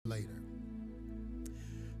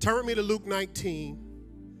Turn with me to Luke 19.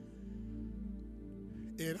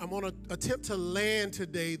 And I'm going to attempt to land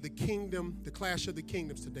today the clash of the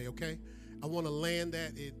kingdoms today, okay? I want to land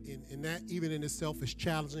that, and that even in itself is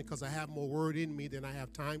challenging because I have more word in me than I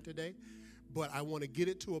have time today. But I want to get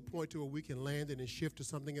it to a point to where we can land it and shift to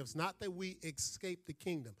something else. Not that we escape the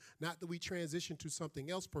kingdom, not that we transition to something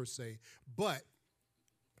else per se, but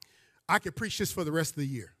I could preach this for the rest of the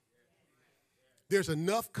year. There's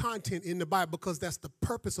enough content in the Bible because that's the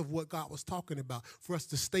purpose of what God was talking about, for us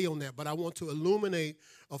to stay on that. But I want to illuminate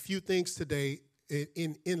a few things today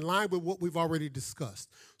in line with what we've already discussed.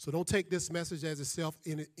 So don't take this message as itself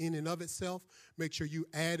in and of itself. Make sure you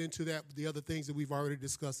add into that the other things that we've already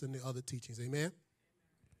discussed in the other teachings. Amen?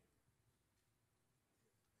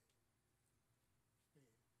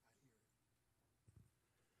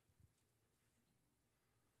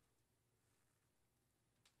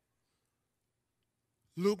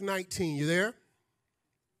 Luke 19, you there?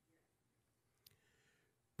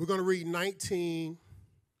 We're going to read 19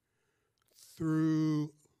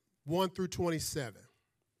 through 1 through 27.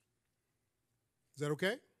 Is that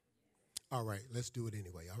okay? All right, let's do it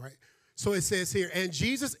anyway, all right? So it says here, and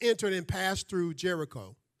Jesus entered and passed through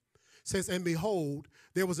Jericho. It says, and behold,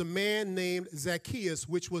 there was a man named Zacchaeus,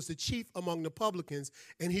 which was the chief among the publicans,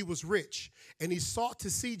 and he was rich. And he sought to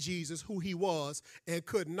see Jesus, who he was, and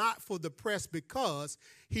could not for the press, because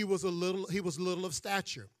he was little of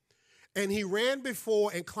stature. And he ran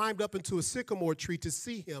before and climbed up into a sycamore tree to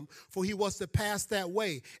see him, for he was to pass that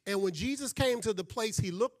way. And when Jesus came to the place,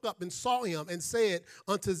 he looked up and saw him and said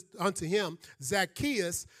unto him,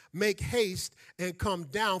 Zacchaeus, make haste and come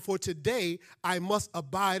down, for today I must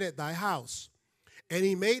abide at thy house. And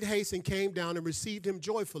he made haste and came down and received him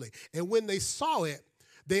joyfully. And when they saw it,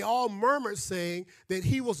 they all murmured, saying that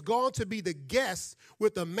he was gone to be the guest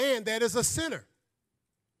with a man that is a sinner.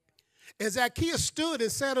 And Zacchaeus stood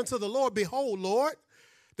and said unto the Lord, behold, Lord,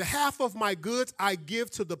 the half of my goods I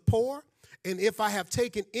give to the poor, and if I have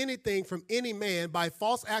taken anything from any man by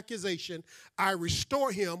false accusation, I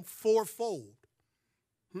restore him fourfold.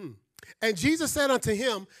 And Jesus said unto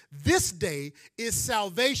him, this day is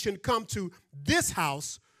salvation come to this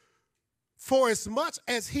house, for as much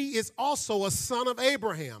as he is also a son of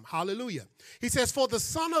Abraham. Hallelujah. He says, for the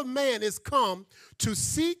Son of Man is come to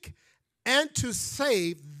seek and to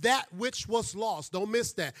save that which was lost. Don't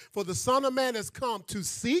miss that. For the Son of Man has come to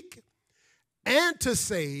seek and to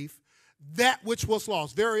save that which was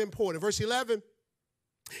lost. Very important. Verse 11,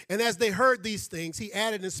 and as they heard these things, he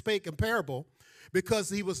added and spake in parable, because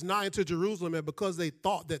he was nigh unto Jerusalem, and because they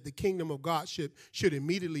thought that the kingdom of God should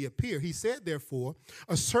immediately appear. He said, therefore,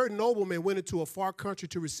 a certain nobleman went into a far country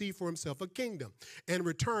to receive for himself a kingdom, and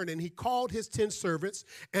returned, and he called his 10 servants,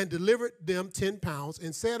 and delivered them 10 pounds,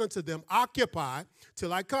 and said unto them, occupy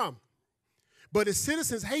till I come. But his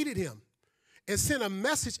citizens hated him, and sent a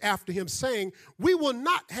message after him, saying, we will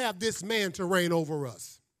not have this man to reign over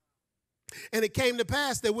us. And it came to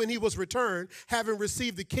pass that when he was returned, having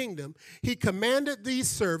received the kingdom, he commanded these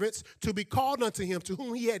servants to be called unto him, to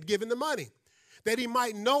whom he had given the money, that he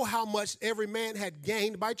might know how much every man had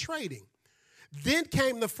gained by trading. Then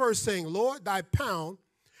came the first, saying, Lord, thy pound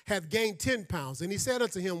hath gained 10 pounds. And he said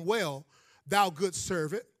unto him, well, thou good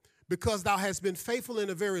servant, because thou hast been faithful in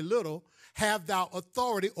a very little, have thou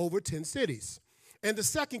authority over 10 cities. And the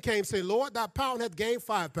second came, saying, Lord, thy pound hath gained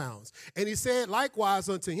 5 pounds. And he said likewise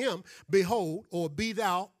unto him, behold, or be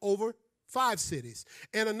thou over 5 cities.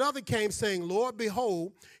 And another came, saying, Lord,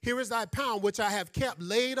 behold, here is thy pound, which I have kept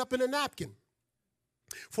laid up in a napkin.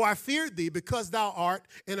 For I feared thee, because thou art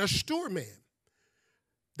an austere man.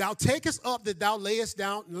 Thou takest up that thou layest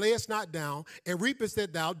not down, and reapest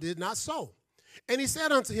that thou did not sow. And he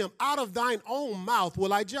said unto him, out of thine own mouth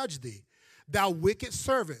will I judge thee, thou wicked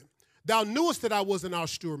servant. Thou knewest that I was an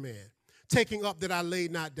austere man, taking up that I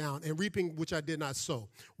laid not down, and reaping which I did not sow.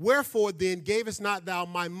 Wherefore then gavest not thou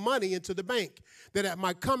my money into the bank, that at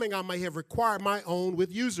my coming I may have required my own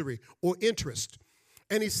with usury or interest?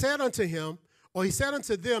 And he said unto them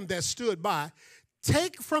that stood by,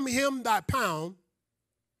 take from him thy pound,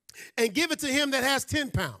 and give it to him that has 10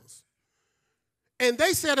 pounds. And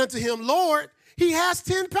they said unto him, Lord, he has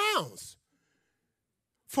 10 pounds.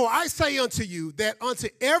 For I say unto you that unto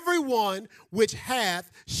everyone which hath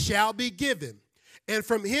shall be given, and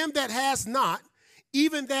from him that has not,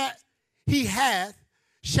 even that he hath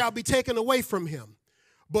shall be taken away from him.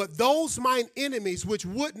 But those mine enemies which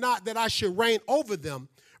would not that I should reign over them,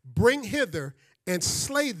 bring hither and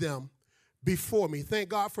slay them before me. Thank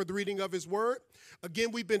God for the reading of his word. Again,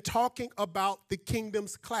 we've been talking about the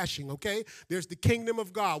kingdoms clashing, okay? There's the kingdom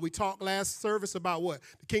of God. We talked last service about what?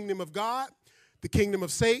 The kingdom of God, the kingdom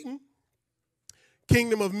of Satan,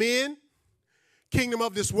 Kingdom of men, kingdom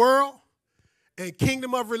of this world, and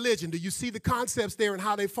kingdom of religion. Do you see the concepts there and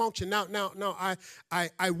how they function? Now,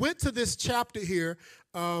 I went to this chapter here.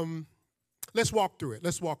 Let's walk through it.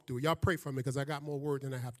 Y'all pray for me because I got more word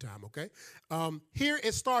than I have time, okay? Here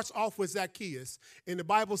it starts off with Zacchaeus. And the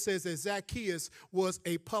Bible says that Zacchaeus was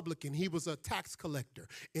a publican. He was a tax collector.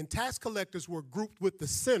 And tax collectors were grouped with the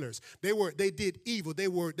sinners. They did evil. They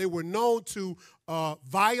were known to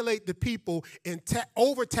violate the people and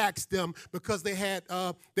overtax them because they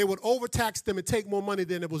would overtax them and take more money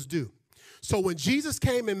than it was due. So when Jesus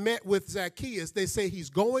came and met with Zacchaeus, they say he's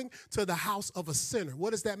going to the house of a sinner.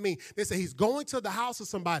 What does that mean? They say he's going to the house of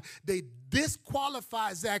somebody. They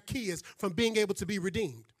disqualify Zacchaeus from being able to be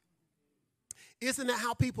redeemed. Isn't that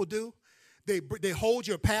how people do? They hold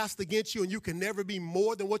your past against you and you can never be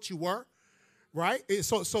more than what you were, right?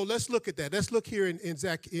 So let's look at that. Let's look here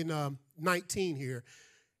in 19 here.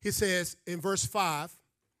 He says in verse 5,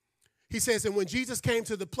 he says, and when Jesus came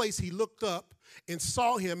to the place, he looked up and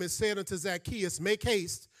saw him and said unto Zacchaeus, make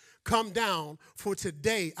haste, come down, for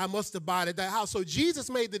today I must abide at thy house. So Jesus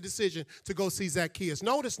made the decision to go see Zacchaeus.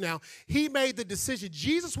 Notice now, he made the decision.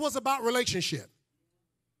 Jesus was about relationship.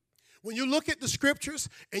 When you look at the scriptures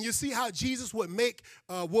and you see how Jesus would make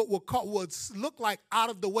what would look like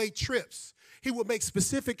out-of-the-way trips, he would make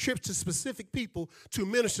specific trips to specific people to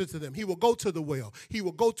minister to them. He will go to the well. He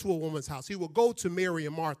will go to a woman's house. He will go to Mary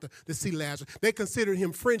and Martha to see Lazarus. They considered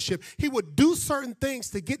him friendship. He would do certain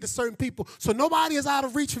things to get to certain people so nobody is out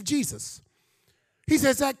of reach of Jesus. He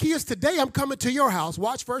says, Zacchaeus, today I'm coming to your house.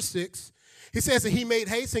 Watch verse 6. He says that he made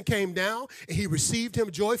haste and came down, and he received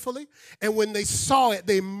him joyfully. And when they saw it,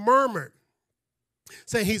 they murmured,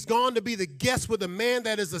 saying, he's gone to be the guest with a man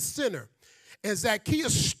that is a sinner. And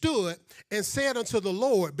Zacchaeus stood and said unto the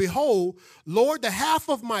Lord, behold, Lord, the half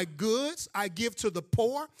of my goods I give to the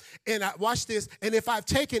poor. And watch this. And if I've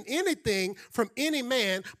taken anything from any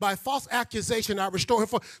man by false accusation, I restore him.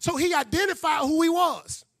 So he identified who he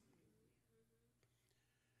was.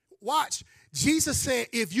 Watch. Jesus said,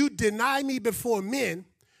 if you deny me before men,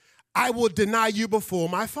 I will deny you before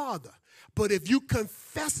my Father. But if you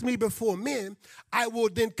confess me before men, I will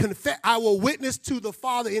witness to the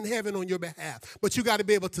Father in heaven on your behalf. But you got to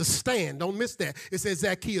be able to stand. Don't miss that. It says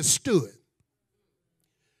Zacchaeus stood.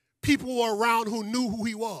 People were around who knew who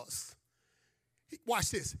he was.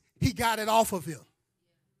 Watch this. He got it off of him.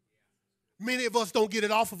 Many of us don't get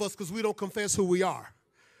it off of us because we don't confess who we are.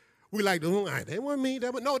 We like, oh, that wasn't me.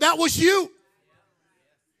 No, that was you.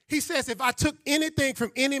 He says, if I took anything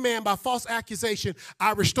from any man by false accusation,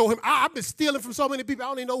 I restore him. I've been stealing from so many people, I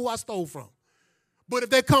don't even know who I stole from. But if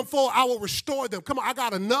they come forward, I will restore them. Come on, I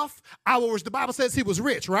got enough. The Bible says he was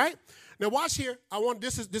rich, right? Now watch here.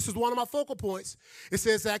 This is one of my focal points. It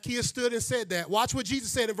says Zacchaeus stood and said that. Watch what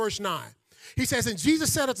Jesus said in verse 9. He says, and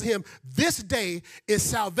Jesus said unto him, this day is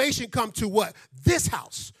salvation come to what? This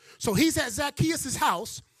house. So he's at Zacchaeus'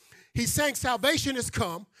 house. He's saying salvation has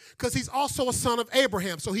come because he's also a son of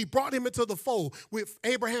Abraham. So he brought him into the fold. With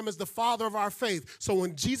Abraham as the father of our faith. So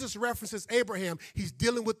when Jesus references Abraham, he's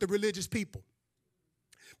dealing with the religious people.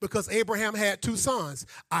 Because Abraham had two sons,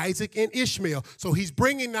 Isaac and Ishmael. So he's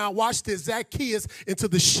bringing now, watch this, Zacchaeus into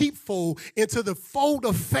the sheepfold, into the fold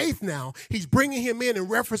of faith now. He's bringing him in and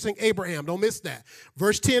referencing Abraham. Don't miss that.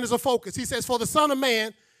 Verse 10 is a focus. He says, for the Son of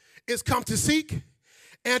Man is come to seek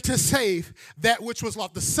and to save that which was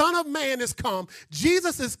lost. The Son of Man is come.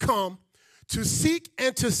 Jesus is come to seek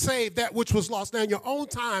and to save that which was lost. Now, in your own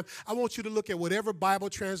time, I want you to look at whatever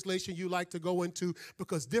Bible translation you like to go into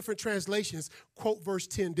because different translations quote verse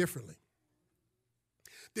 10 differently.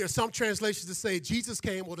 There are some translations that say Jesus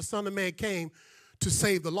came or the Son of Man came to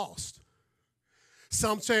save the lost.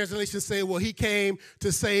 Some translations say, well, he came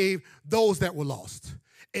to save those that were lost.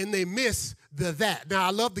 And they miss the that. Now,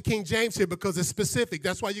 I love the King James here because it's specific.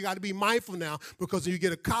 That's why you got to be mindful now because you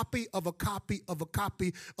get a copy of a copy of a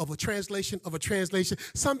copy of a translation of a translation.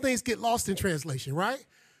 Some things get lost in translation, right?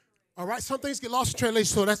 All right, some things get lost in translation,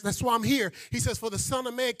 so that's why I'm here. He says, for the Son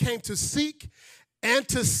of Man came to seek and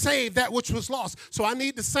to save that which was lost. So I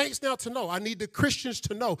need the saints now to know. I need the Christians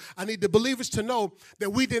to know. I need the believers to know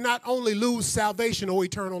that we did not only lose salvation or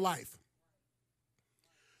eternal life.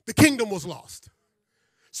 The kingdom was lost.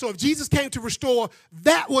 So if Jesus came to restore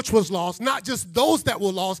that which was lost, not just those that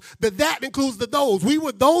were lost, but that includes the those. We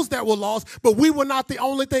were those that were lost, but we were not the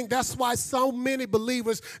only thing. That's why so many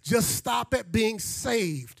believers just stop at being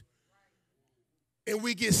saved. And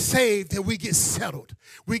we get saved and we get settled.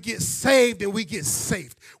 We get saved and we get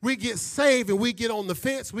saved. We get saved and we get on the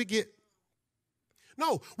fence.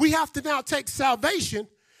 No, we have to now take salvation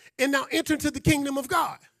and now enter into the kingdom of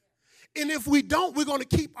God. And if we don't, we're going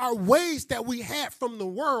to keep our ways that we had from the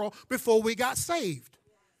world before we got saved.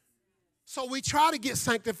 So we try to get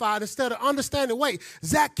sanctified instead of understanding, wait,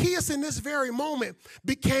 Zacchaeus in this very moment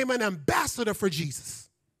became an ambassador for Jesus.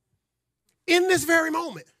 In this very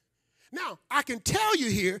moment. Now, I can tell you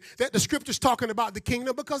here that the scripture's talking about the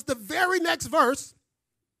kingdom because the very next verse,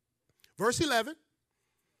 verse 11,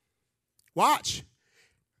 watch,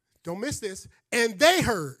 don't miss this, and they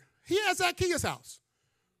heard. He has Zacchaeus' house.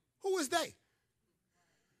 Who is they?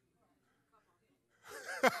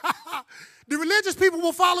 The religious people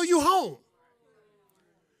will follow you home.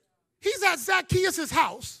 He's at Zacchaeus'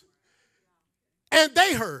 house, and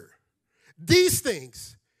they heard these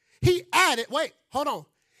things. He added, wait, hold on.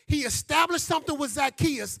 He established something with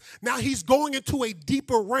Zacchaeus. Now he's going into a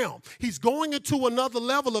deeper realm. He's going into another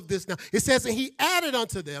level of this now. It says, and he added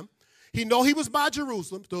unto them. He know he was by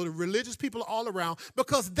Jerusalem, so the religious people are all around,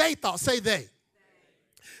 because they thought, say they.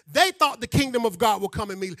 They thought the kingdom of God will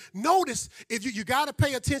come immediately. Notice, if you got to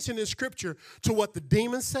pay attention in Scripture to what the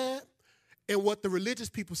demons said and what the religious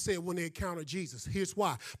people said when they encountered Jesus. Here's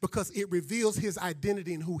why. Because it reveals his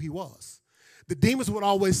identity and who he was. The demons would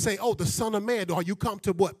always say, oh, the Son of Man, are you come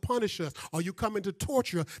to what? Punish us. Are you coming to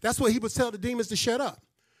torture us? That's what he would tell the demons to shut up.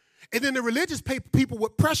 And then the religious people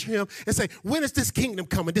would pressure him and say, when is this kingdom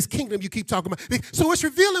coming? This kingdom you keep talking about. So it's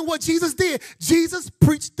revealing what Jesus did. Jesus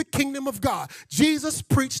preached the kingdom of God. Jesus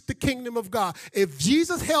preached the kingdom of God. If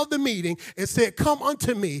Jesus held the meeting and said, come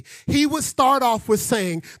unto me, he would start off with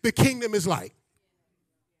saying, the kingdom is like.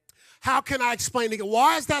 How can I explain it?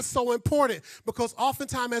 Why is that so important? Because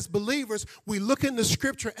oftentimes as believers, we look in the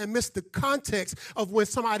scripture and miss the context of when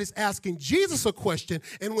somebody's asking Jesus a question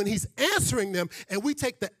and when he's answering them, and we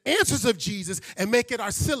take the answers of Jesus and make it our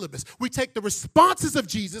syllabus. We take the responses of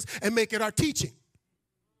Jesus and make it our teaching.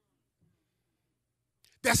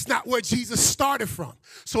 That's not where Jesus started from.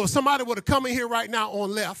 So if somebody were to come in here right now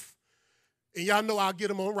on left, and y'all know I'll get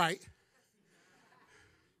them on right,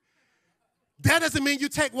 that doesn't mean you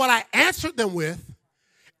take what I answered them with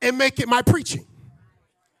and make it my preaching.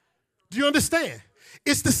 Do you understand?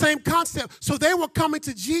 It's the same concept. So they were coming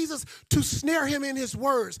to Jesus to snare him in his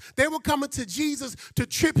words. They were coming to Jesus to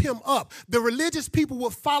trip him up. The religious people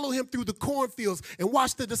would follow him through the cornfields and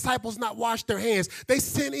watch the disciples not wash their hands. They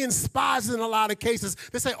send in spies in a lot of cases.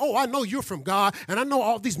 They say, oh, I know you're from God, and I know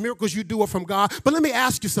all these miracles you do are from God, but let me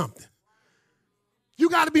ask you something.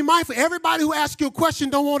 You got to be mindful. Everybody who asks you a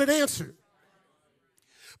question don't want it answered.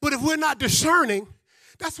 But if we're not discerning,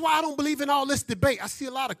 that's why I don't believe in all this debate. I see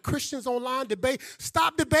a lot of Christians online debate.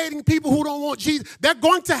 Stop debating people who don't want Jesus. They're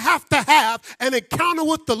going to have an encounter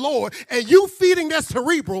with the Lord, and you feeding their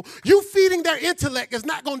cerebral, you feeding their intellect is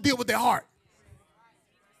not going to deal with their heart.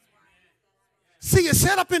 See, it's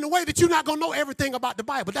set up in a way that you're not going to know everything about the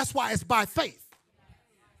Bible. That's why it's by faith.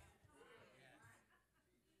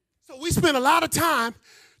 So we spend a lot of time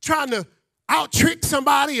trying to out-trick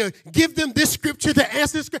somebody or give them this scripture to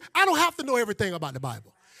answer this scripture. I don't have to know everything about the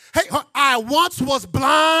Bible. Hey, I once was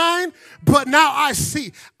blind, but now I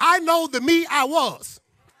see. I know the me I was.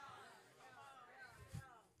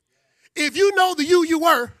 If you know the you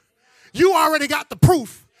were, you already got the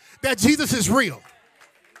proof that Jesus is real.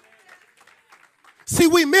 See,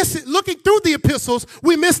 we miss it. Looking through the epistles,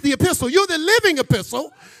 we miss the epistle. You're the living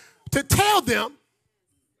epistle to tell them,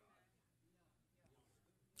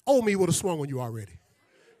 old me would have swung on you already.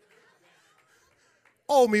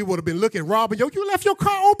 Old me would have been looking, robbing. Yo, you left your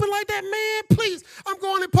car open like that, man? Please. I'm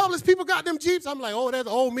going in Publix. People got them Jeeps. I'm like, oh, that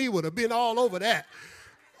old me would have been all over that.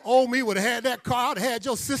 Old me would have had that car. I'd have had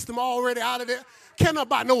your system already out of there. Can't know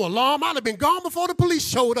about no alarm. I'd have been gone before the police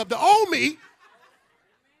showed up. The old me.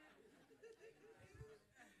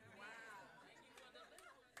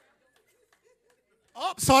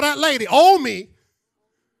 Oh, saw that lady. Old me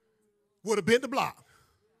would have been the block.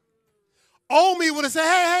 Old me would have said,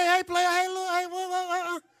 hey, player, hey, look,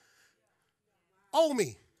 hey, Old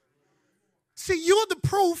me. See, you're the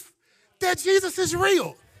proof that Jesus is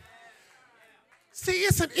real. See,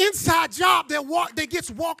 it's an inside job that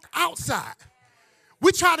gets walked outside.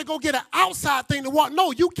 We try to go get an outside thing to walk.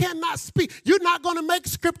 No, you cannot speak. You're not going to make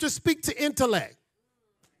scripture speak to intellect.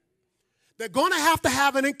 They're going to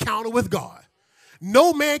have an encounter with God.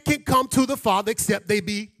 No man can come to the Father except they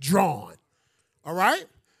be drawn. All right?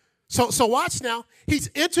 So watch now. He's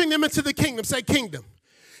entering them into the kingdom. Say kingdom.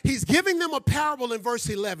 He's giving them a parable in verse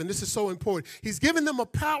 11. This is so important. He's giving them a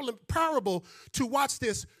parable to, watch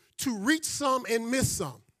this, to reach some and miss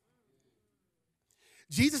some.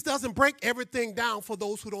 Jesus doesn't break everything down for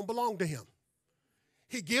those who don't belong to him.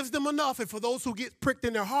 He gives them enough, and for those who get pricked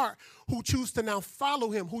in their heart, who choose to now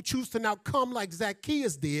follow him, who choose to now come like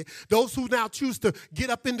Zacchaeus did, those who now choose to get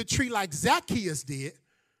up in the tree like Zacchaeus did,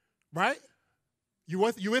 right? You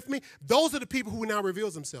with me? Those are the people who now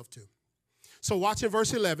reveals himself to. So watch in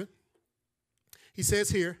verse 11. He says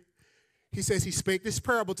here, he says he spake this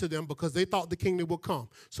parable to them because they thought the kingdom would come.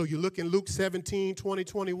 So you look in Luke 17, 20,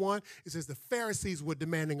 21, it says the Pharisees were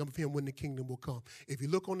demanding of him when the kingdom will come. If you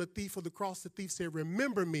look on the thief of the cross, the thief said,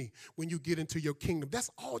 remember me when you get into your kingdom. That's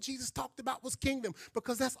all Jesus talked about was kingdom,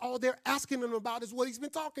 because that's all they're asking him about is what he's been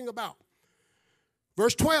talking about.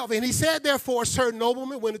 Verse 12, and he said, therefore, a certain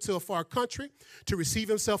nobleman went into a far country to receive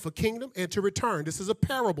himself a kingdom and to return. This is a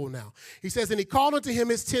parable now. He says, and he called unto him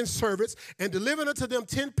his 10 servants and delivered unto them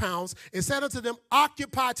 10 pounds and said unto them,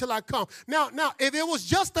 occupy till I come. Now, if it was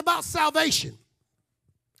just about salvation,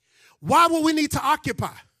 why would we need to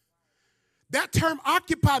occupy? That term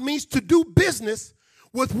occupy means to do business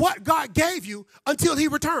with what God gave you until he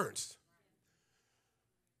returns.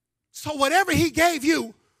 So whatever he gave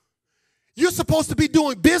you, you're supposed to be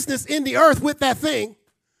doing business in the earth with that thing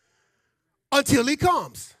until he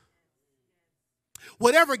comes.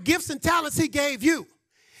 Whatever gifts and talents he gave you,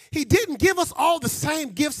 he didn't give us all the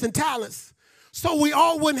same gifts and talents so we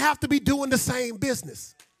all wouldn't have to be doing the same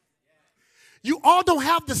business. You all don't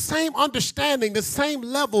have the same understanding, the same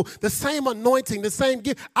level, the same anointing, the same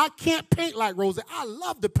gift. I can't paint like Rosie. I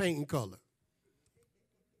love to paint in color.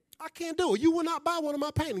 I can't do it. You would not buy one of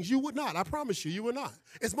my paintings. You would not. I promise you, you would not.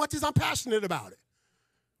 As much as I'm passionate about it.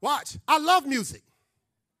 Watch. I love music.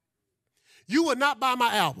 You would not buy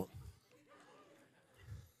my album.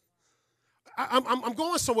 I'm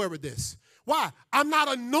going somewhere with this. Why? I'm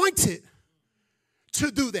not anointed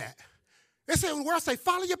to do that. They say, the world say,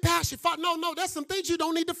 follow your passion. No, that's some things you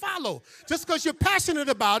don't need to follow. Just because you're passionate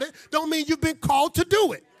about it don't mean you've been called to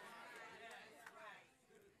do it.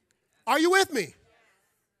 Are you with me?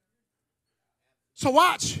 So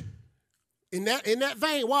watch. In that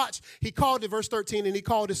vein, watch. He called it, verse 13, and he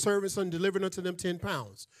called his servants and delivered unto them 10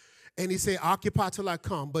 pounds. And he said, occupy till I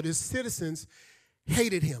come. But his citizens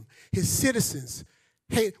hated him. His citizens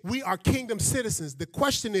hate. We are kingdom citizens. The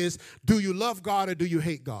question is, do you love God or do you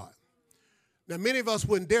hate God? Now, many of us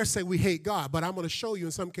wouldn't dare say we hate God, but I'm going to show you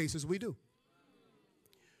in some cases we do.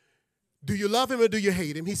 Do you love him or do you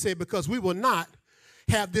hate him? He said, because we will not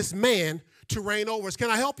have this man to reign over us. Can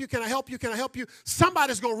I help you? Can I help you? Can I help you?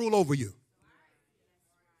 Somebody's going to rule over you.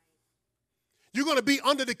 You're going to be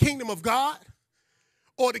under the kingdom of God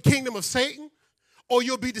or the kingdom of Satan, or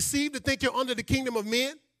you'll be deceived to think you're under the kingdom of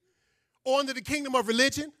men or under the kingdom of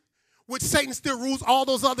religion, which Satan still rules all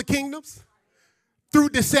those other kingdoms. Through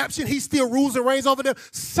deception, he still rules and reigns over them.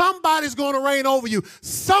 Somebody's going to reign over you.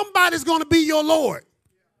 Somebody's going to be your Lord.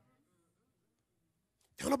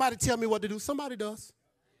 Don't nobody tell me what to do. Somebody does.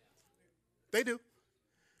 They do.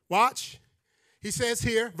 Watch. He says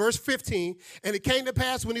here, verse 15, and it came to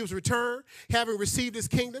pass when he was returned, having received his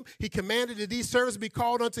kingdom, he commanded that these servants be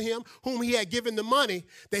called unto him, whom he had given the money,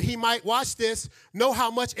 that he might, watch this, know how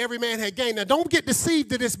much every man had gained. Now, don't get deceived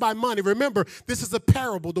that it's by money. Remember, this is a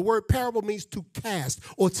parable. The word parable means to cast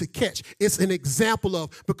or to catch. It's an example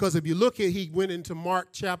of, because if you look here, he went into Mark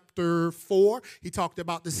chapter 4, he talked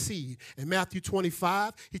about the seed. In Matthew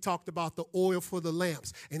 25, he talked about the oil for the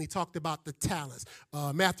lamps, and he talked about the talents.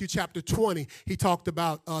 Matthew chapter 20, he talked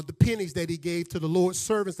about the pennies that he gave to the Lord's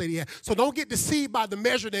servants that he had. So don't get deceived by the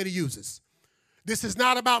measure that he uses. This is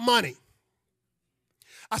not about money.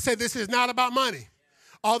 I said this is not about money,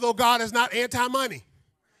 although God is not anti-money.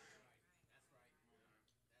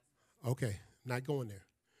 Okay, not going there.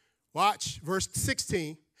 Watch verse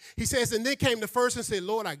 16. He says, and then came the first and said,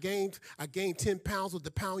 Lord, I gained 10 pounds with the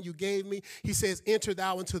pound you gave me. He says, enter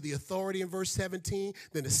thou into the authority in verse 17.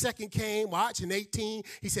 Then the second came, watch, in 18.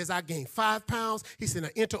 He says, I gained 5 pounds. He said, I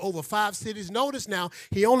enter over 5 cities. Notice now,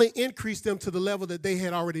 he only increased them to the level that they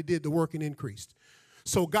had already did the work and increased.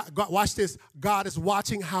 So God, watch this. God is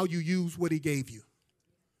watching how you use what he gave you.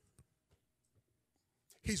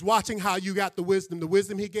 He's watching how you got the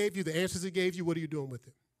wisdom he gave you, the answers he gave you. What are you doing with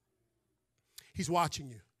it? He's watching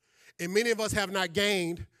you. And many of us have not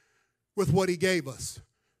gained with what he gave us.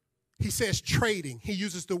 He says trading. He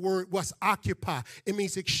uses the word what's occupy. It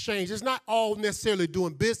means exchange. It's not all necessarily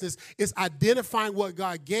doing business. It's identifying what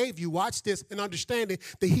God gave you. Watch this and understanding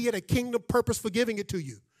that he had a kingdom purpose for giving it to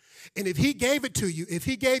you. And if he gave it to you, if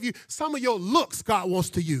he gave you some of your looks, God wants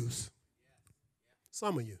to use.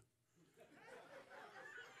 Some of you.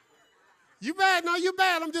 You bad? No, you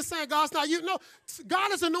bad. I'm just saying God's not. You know, God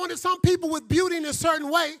has anointed some people with beauty in a certain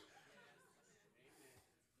way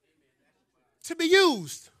to be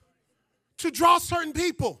used, to draw certain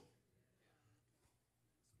people.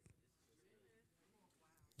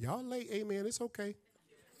 Y'all late, amen. It's okay.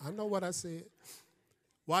 I know what I said.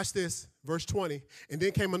 Watch this, verse 20. And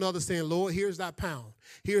then came another saying, Lord, here's thy pound.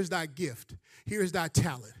 Here's thy gift. Here's thy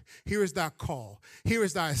talent. Here is thy call. Here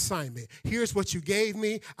is thy assignment. Here's what you gave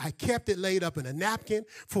me. I kept it laid up in a napkin,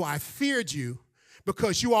 for I feared you,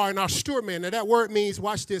 because you are an austere man. Now that word means,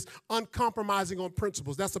 watch this, uncompromising on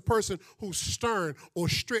principles. That's a person who's stern or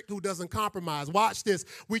strict, who doesn't compromise. Watch this.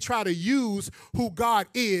 We try to use who God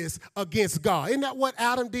is against God. Isn't that what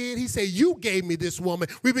Adam did? He said, you gave me this woman.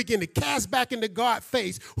 We begin to cast back into God's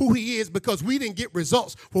face who he is, because we didn't get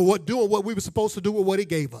results for doing what we were supposed to do with what he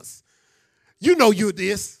gave us. You know you're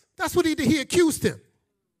this. That's what he did. He accused him.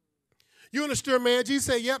 You an austere man? Jesus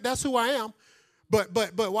said, yep, that's who I am.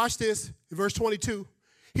 But watch this, verse 22.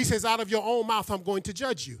 He says, out of your own mouth, I'm going to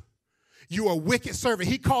judge you. You are a wicked servant.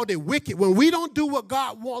 He called it wicked. When we don't do what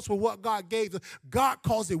God wants with what God gave us, God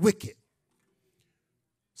calls it wicked.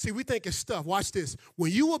 See, we think it's stuff. Watch this.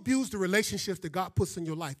 When you abuse the relationships that God puts in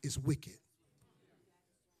your life, it's wicked.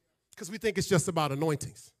 Because we think it's just about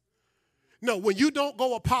anointings. No, when you don't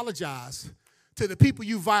go apologize to the people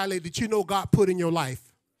you violated that you know God put in your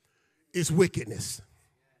life, it's wickedness.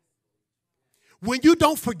 When you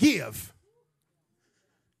don't forgive,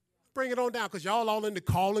 bring it on down, because y'all all in the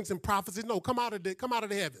callings and prophecies. No, come out of the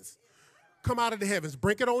heavens. Come out of the heavens.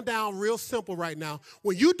 Bring it on down real simple right now.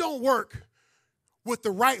 When you don't work with the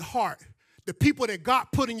right heart, the people that God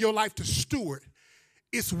put in your life to steward,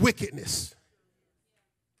 it's wickedness.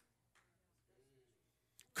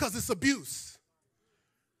 Because it's abuse.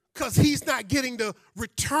 Because he's not getting the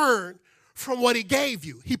return from what he gave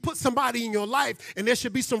you. He put somebody in your life, and there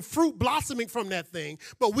should be some fruit blossoming from that thing.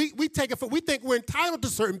 But we take it for, we think we're entitled to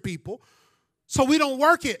certain people, so we don't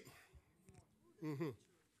work it.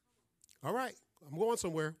 All right, I'm going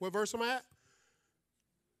somewhere. What verse am I at?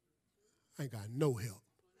 I ain't got no help.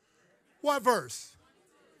 What verse?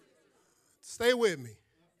 Stay with me.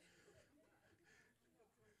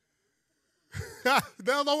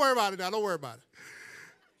 Don't worry about it now. Don't worry about it.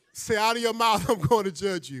 Say, out of your mouth, I'm going to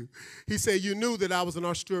judge you. He said, you knew that I was an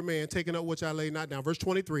austere man, taking up which I laid not down. Verse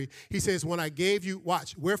 23, he says, when I gave you,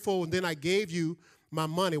 watch, wherefore, and then I gave you my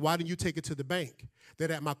money, why didn't you take it to the bank,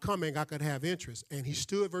 that at my coming I could have interest? And he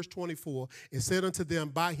stood, verse 24, and said unto them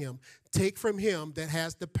by him, take from him that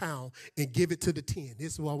has the pound and give it to the 10.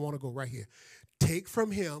 This is where I want to go right here. Take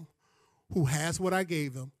from him who has what I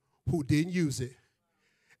gave him, who didn't use it,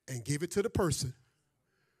 and give it to the person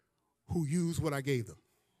who used what I gave them.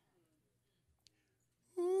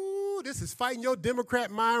 This is fighting your Democrat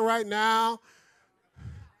mind right now.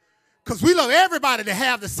 Because we love everybody to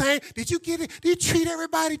have the same. Did you get it? Did you treat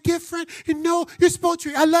everybody different? You know, you're supposed to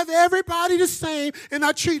treat. I love everybody the same, and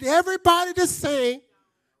I treat everybody the same.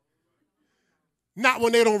 Not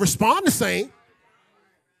when they don't respond the same.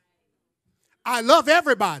 I love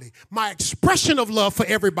everybody. My expression of love for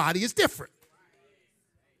everybody is different.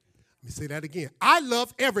 Let me say that again. I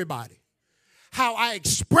love everybody. How I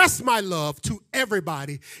express my love to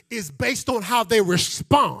everybody is based on how they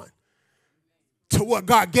respond to what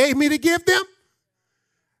God gave me to give them.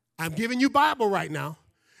 I'm giving you Bible right now.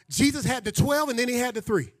 Jesus had the 12 and then he had the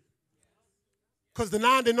 3. Because the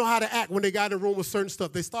 9 didn't know how to act when they got in the room with certain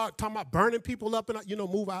stuff. They start talking about burning people up and,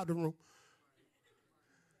 move out of the room.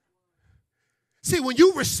 See, when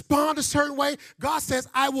you respond a certain way, God says,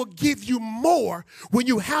 I will give you more when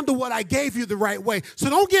you handle what I gave you the right way. So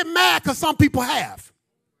don't get mad because some people have.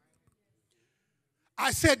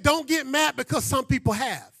 I said don't get mad because some people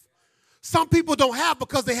have. Some people don't have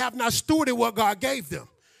because they have not stewarded what God gave them.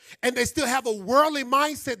 And they still have a worldly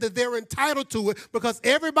mindset that they're entitled to it because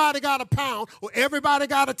everybody got a pound, or everybody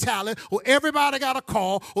got a talent, or everybody got a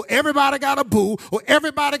call, or everybody got a boo, or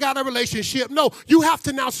everybody got a relationship. No, you have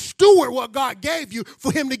to now steward what God gave you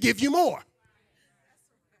for him to give you more.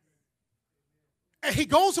 And he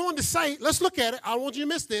goes on to say, let's look at it. I don't want you to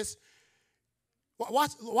miss this.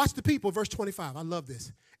 Watch the people, verse 25. I love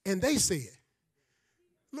this. And they said,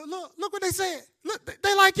 look what they said. Look,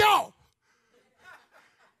 they like y'all.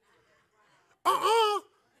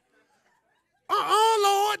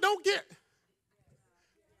 Lord, don't get.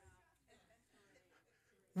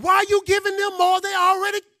 Why are you giving them more? They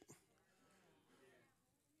already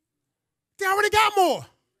got more.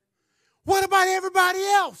 What about everybody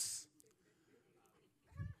else?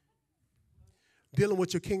 Dealing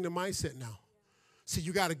with your kingdom mindset now. See,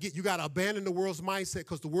 you got to abandon the world's mindset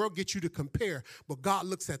because the world gets you to compare, but God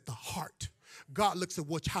looks at the heart. God looks at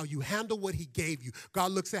how you handle what he gave you.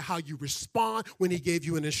 God looks at how you respond when he gave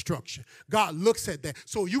you an instruction. God looks at that.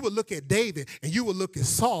 So you would look at David and you would look at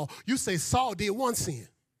Saul. You say Saul did one sin.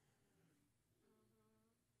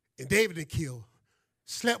 And David did kill.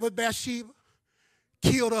 Slept with Bathsheba,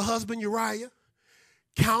 killed her husband Uriah,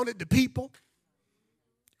 counted the people.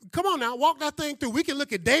 Come on now, walk that thing through. We can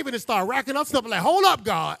look at David and start racking up stuff like, hold up,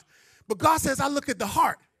 God. But God says, I look at the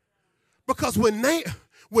heart. Because when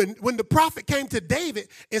the prophet came to David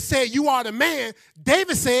and said, you are the man,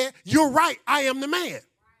 David said, you're right, I am the man.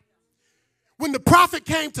 When the prophet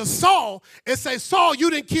came to Saul and said, Saul, you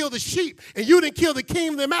didn't kill the sheep and you didn't kill the king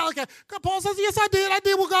of the Amalekites, Paul says, yes, I did. I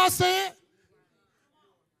did what God said.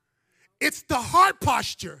 It's the heart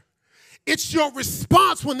posture. It's your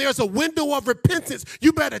response when there's a window of repentance.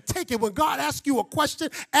 You better take it. When God asks you a question,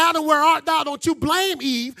 Adam, where art thou? Don't you blame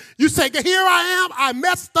Eve. You say, here I am. I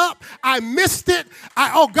messed up. I missed it.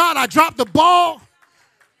 Oh, God, I dropped the ball.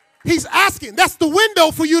 He's asking. That's the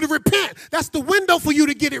window for you to repent. That's the window for you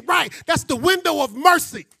to get it right. That's the window of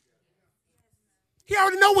mercy. He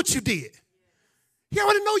already know what you did. He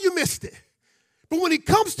already know you missed it. But when he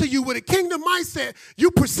comes to you with a kingdom mindset,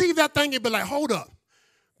 you perceive that thing and be like, hold up.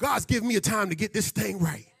 God's giving me a time to get this thing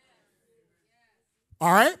right.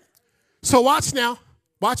 All right? So watch now.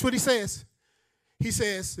 Watch what he says. He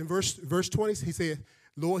says in verse 20, he said,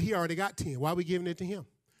 Lord, he already got 10. Why are we giving it to him?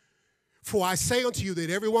 For I say unto you that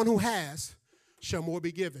everyone who has shall more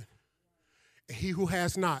be given. And he who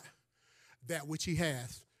has not, that which he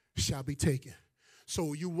has shall be taken.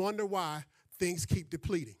 So you wonder why things keep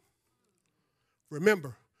depleting.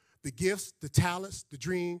 Remember, the gifts, the talents, the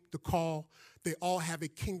dream, the call, they all have a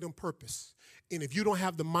kingdom purpose. And if you don't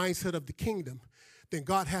have the mindset of the kingdom, then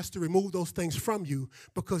God has to remove those things from you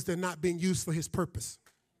because they're not being used for his purpose.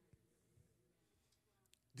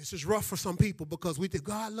 This is rough for some people because we think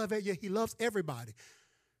God loves it. Yeah, he loves everybody.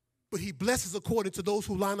 But he blesses according to those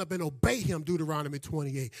who line up and obey him, Deuteronomy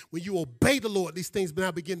 28. When you obey the Lord, these things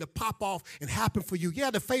now begin to pop off and happen for you. Yeah,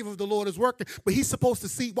 the favor of the Lord is working, but he's supposed to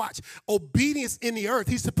see, watch, obedience in the earth.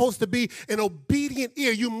 He's supposed to be an obedient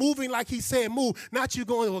ear. You moving like he said move, not you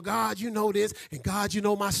going, well, God, you know this, and God, you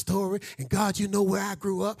know my story, and God, you know where I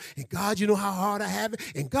grew up, and God, you know how hard I have it,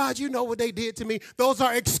 and God, you know what they did to me. Those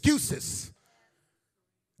are excuses.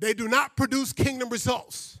 They do not produce kingdom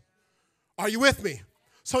results. Are you with me?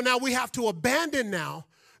 So now we have to abandon now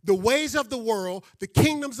the ways of the world, the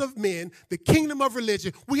kingdoms of men, the kingdom of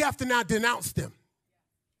religion. We have to now denounce them.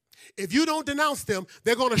 If you don't denounce them,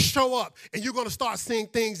 they're going to show up and you're going to start seeing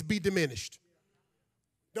things be diminished.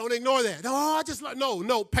 Don't ignore that.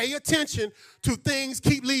 No, pay attention to things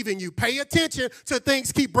keep leaving you. Pay attention to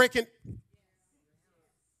things keep breaking.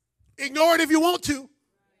 Ignore it if you want to.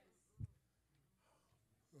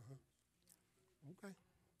 Okay.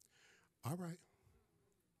 All right.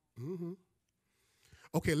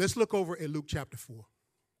 Okay, let's look over at Luke chapter 4.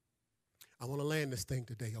 I want to land this thing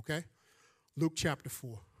today, okay? Luke chapter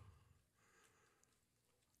 4.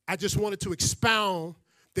 I just wanted to expound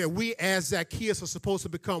that we as Zacchaeus are supposed to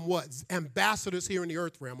become what? Ambassadors here in the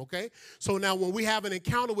earth realm, okay? So now when we have an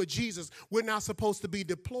encounter with Jesus, we're not supposed to be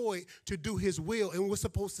deployed to do his will, and we're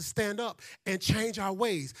supposed to stand up and change our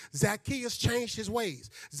ways. Zacchaeus changed his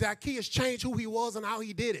ways. Zacchaeus changed who he was and how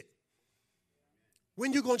he did it.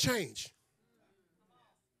 When you gonna change?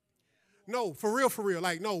 No, for real.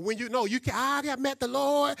 Like, no, when you can. I got met the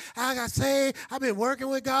Lord. I got saved. I've been working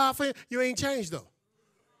with God for you. Ain't changed though.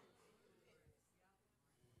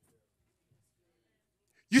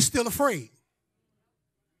 You're still afraid.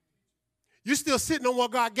 You're still sitting on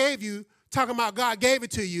what God gave you, talking about God gave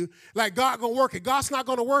it to you, like God gonna work it. God's not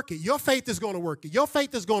gonna work it. Your faith is gonna work it. Your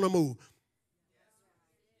faith is gonna move.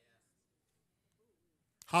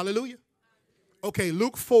 Hallelujah. Okay,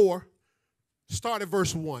 Luke 4, start at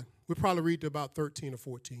verse 1. We'll probably read to about 13 or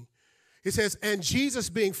 14. It says, and Jesus,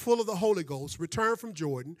 being full of the Holy Ghost, returned from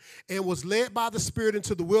Jordan and was led by the Spirit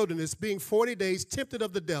into the wilderness, being 40 days tempted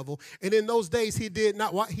of the devil. And in those days he did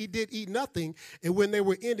eat nothing. And when they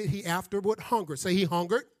were ended, he afterward hungered. Say he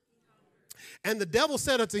hungered. And the devil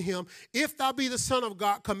said unto him, if thou be the Son of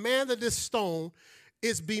God, command that this stone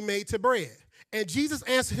is be made to bread. And Jesus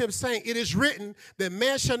answered him, saying, it is written that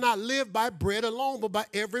man shall not live by bread alone, but by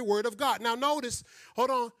every word of God. Now notice, hold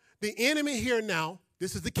on, the enemy here now,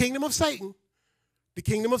 this is the kingdom of Satan. The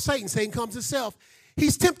kingdom of Satan. Satan comes himself.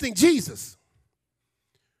 He's tempting Jesus.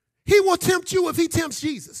 He will tempt you if he tempts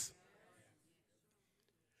Jesus.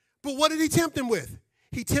 But what did he tempt him with?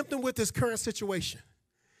 He tempted him with his current situation.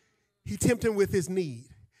 He tempted him with his need.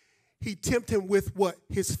 He tempted him with what?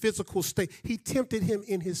 His physical state. He tempted him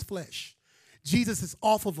in his flesh. Jesus is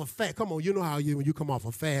off of a fast. Come on, you know how when you come off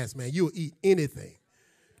a fast, man, you'll eat anything.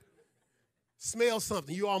 Smell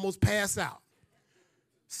something, you almost pass out.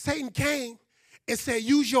 Satan came and said,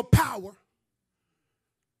 use your power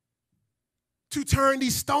to turn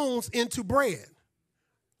these stones into bread.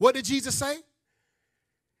 What did Jesus say?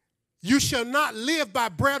 You shall not live by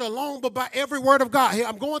bread alone, but by every word of God. Hey,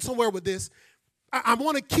 I'm going somewhere with this. I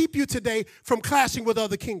want to keep you today from clashing with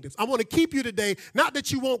other kingdoms. I want to keep you today, not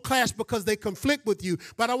that you won't clash because they conflict with you,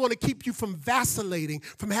 but I want to keep you from vacillating,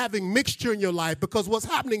 from having mixture in your life, because what's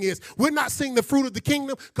happening is we're not seeing the fruit of the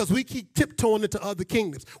kingdom because we keep tiptoeing into other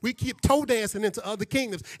kingdoms. We keep toe dancing into other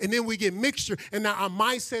kingdoms, and then we get mixture, and now our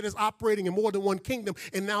mindset is operating in more than one kingdom,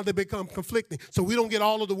 and now they become conflicting. So we don't get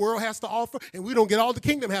all of the world has to offer, and we don't get all the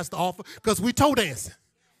kingdom has to offer because we toe dancing.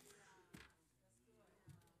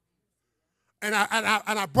 And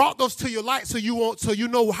I brought those to your light so you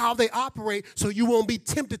know how they operate, so you won't be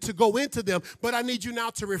tempted to go into them. But I need you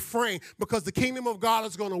now to refrain, because the kingdom of God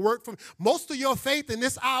is going to work from most of your faith in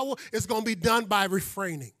this hour is going to be done by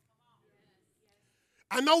refraining.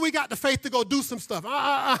 I know we got the faith to go do some stuff.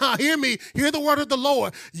 Hear me. Hear the word of the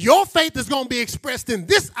Lord. Your faith is going to be expressed in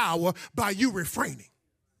this hour by you refraining,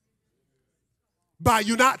 by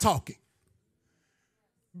you not talking,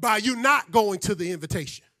 by you not going to the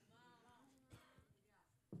invitation,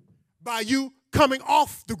 by you coming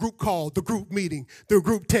off the group call, the group meeting, the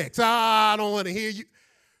group text. I don't want to hear you.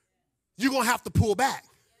 You're going to have to pull back.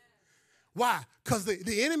 Why? Because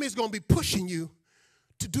the enemy is going to be pushing you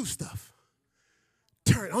to do stuff.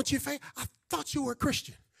 Turn, aren't you faith? I thought you were a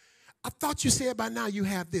Christian. I thought you said by now you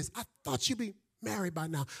have this. I thought you'd be married by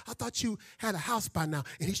now. I thought you had a house by now.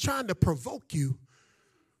 And he's trying to provoke you.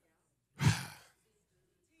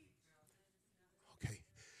 Okay.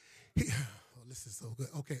 This is so good.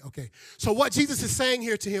 Okay. So what Jesus is saying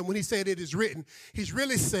here to him when he said it is written, he's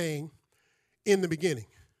really saying in the beginning.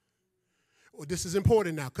 Well, this is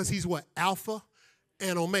important now because he's what? Alpha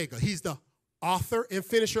and Omega. He's the author and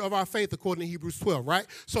finisher of our faith according to Hebrews 12, right?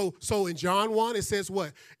 So in John 1, it says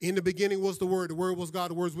what? In the beginning was the Word was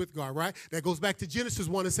God, the Word was with God, right? That goes back to Genesis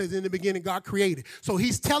 1. It says in the beginning God created. So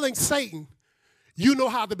he's telling Satan, you know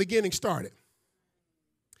how the beginning started.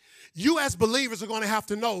 You as believers are going to have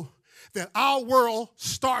to know that our world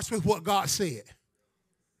starts with what God said.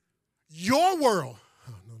 Your world,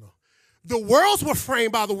 the worlds were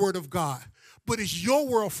framed by the word of God, but is your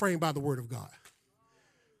world framed by the word of God?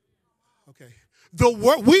 Okay.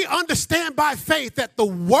 We understand by faith that the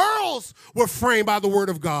worlds were framed by the word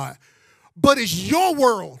of God, but is your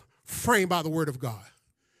world framed by the word of God?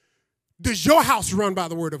 Does your house run by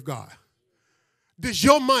the word of God? Does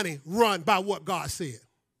your money run by what God said?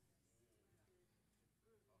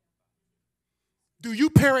 Do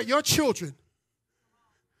you parent your children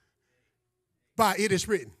by it is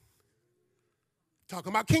written?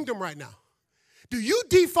 Talking about kingdom right now. Do you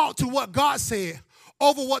default to what God said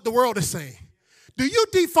over what the world is saying? Do you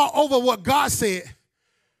default over what God said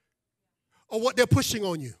or what they're pushing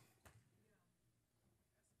on you?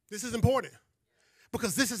 This is important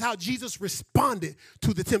because this is how Jesus responded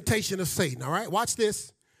to the temptation of Satan. All right, watch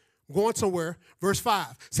this. I'm going somewhere. Verse 5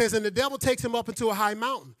 says, and the devil takes him up into a high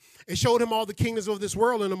mountain and showed him all the kingdoms of this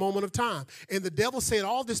world in a moment of time. And the devil said,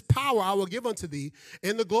 all this power I will give unto thee,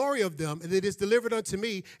 and the glory of them, and it is delivered unto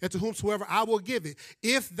me, and to whomsoever I will give it.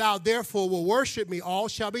 If thou therefore will worship me, all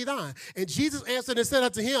shall be thine. And Jesus answered and said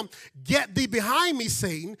unto him, get thee behind me,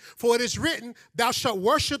 Satan, for it is written, thou shalt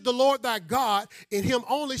worship the Lord thy God, and him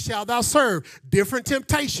only shalt thou serve. Different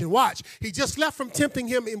temptation. Watch. He just left from tempting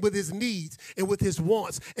him with his needs, and with his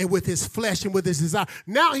wants, and with his flesh, and with his desire.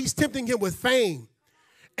 Now he's tempting him with fame,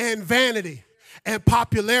 and vanity, and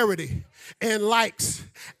popularity, and likes,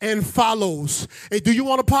 and follows. Hey, do you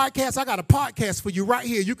want a podcast? I got a podcast for you right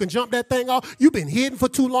here. You can jump that thing off. You've been hidden for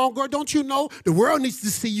too long, girl. Don't you know? The world needs to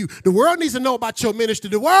see you. The world needs to know about your ministry.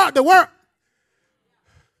 The world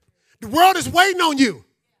is waiting on you.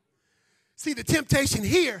 See, the temptation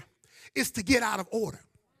here is to get out of order.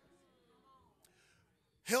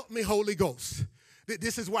 Help me, Holy Ghost.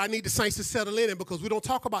 This is where I need the saints to settle in because we don't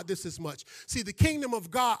talk about this as much. See, the kingdom of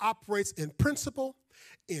God operates in principle,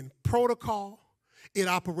 in protocol. It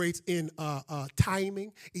operates in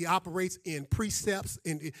timing. It operates in precepts.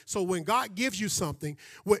 So when God gives you something,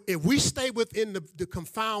 if we stay within the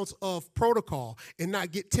confounds of protocol and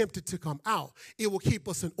not get tempted to come out, it will keep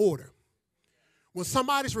us in order. When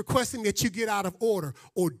somebody's requesting that you get out of order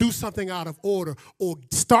or do something out of order or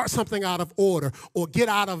start something out of order or get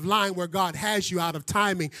out of line where God has you out of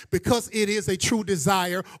timing because it is a true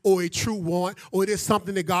desire or a true want or it is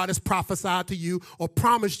something that God has prophesied to you or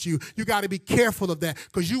promised you, you got to be careful of that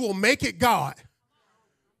because you will make it God.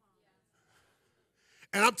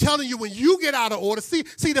 And I'm telling you, when you get out of order, see,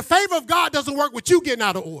 the favor of God doesn't work with you getting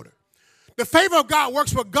out of order. The favor of God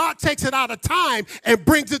works where God takes it out of time and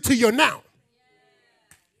brings it to your now.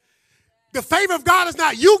 The favor of God is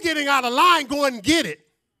not you getting out of line, go and get it.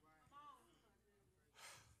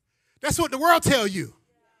 That's what the world tell you.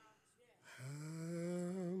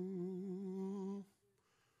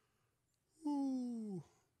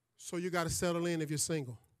 So you got to settle in if you're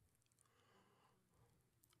single.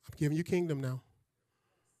 I'm giving you kingdom now.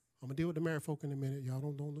 I'm going to deal with the married folk in a minute. Y'all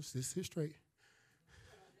don't listen. This is straight.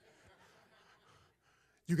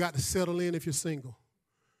 You got to settle in if you're single.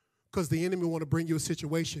 Because the enemy want to bring you a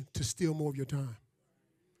situation to steal more of your time.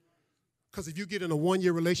 Because if you get in a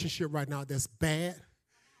one-year relationship right now that's bad,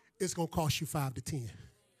 it's going to cost you 5 to 10.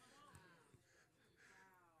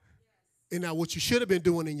 And now what you should have been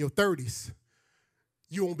doing in your 30s,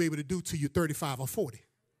 you won't be able to do till you're 35 or 40.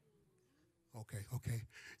 Okay.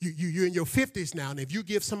 You're in your 50s now, and if you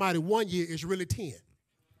give somebody 1 year, it's really 10.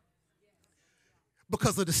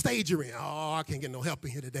 Because of the stage you're in. Oh, I can't get no help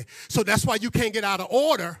in here today. So that's why you can't get out of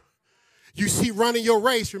order. You see running your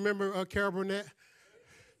race. Remember Carol Burnett?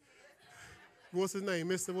 What's his name?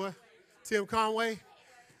 Mr. what? Tim Conway?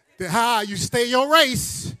 You stay your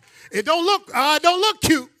race. It don't look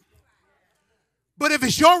cute. But if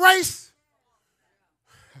it's your race,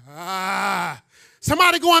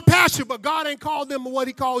 somebody going past you, but God ain't called them what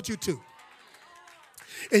he called you to.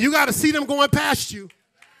 And you got to see them going past you.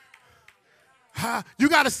 You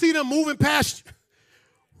got to see them moving past you.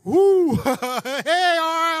 Ooh. Hey, all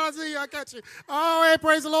right, I see you. I catch you. Oh, hey,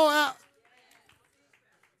 praise the Lord.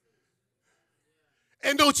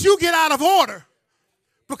 And don't you get out of order,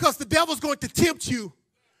 because the devil's going to tempt you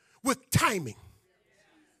with timing.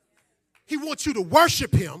 He wants you to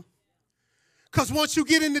worship him, because once you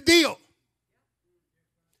get in the deal,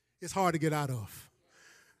 it's hard to get out of.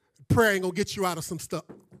 Prayer ain't going to get you out of some stuff.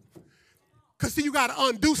 Because see, you got to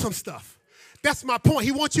undo some stuff. That's my point.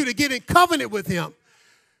 He wants you to get in covenant with him,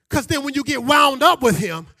 because then when you get wound up with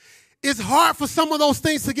him, it's hard for some of those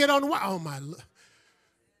things to get unwound. Oh, my Lord.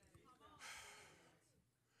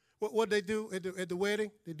 What they do at the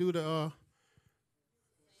wedding? They do the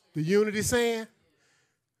unity sand.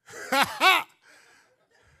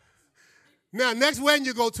 Now, next wedding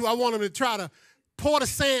you go to, I want them to try to pour the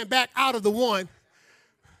sand back out of the one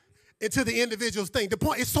into the individual's thing. The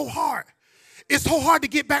point, it's so hard. It's so hard to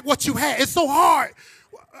get back what you had. It's so hard.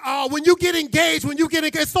 When you get engaged,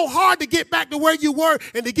 it's so hard to get back to where you were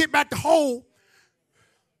and to get back to whole.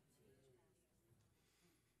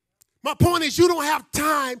 My point is, you don't have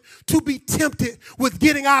time to be tempted with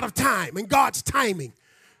getting out of time and God's timing.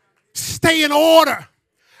 Stay in order.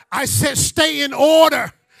 I said stay in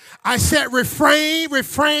order. I said refrain.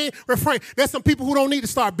 There's some people who don't need to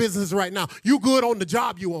start businesses right now. You good on the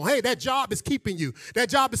job you on. Hey, that job is keeping you. That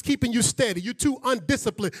job is keeping you steady. You're too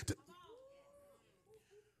undisciplined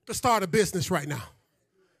to start a business right now.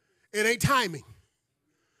 It ain't timing,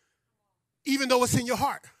 even though it's in your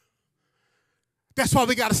heart. That's why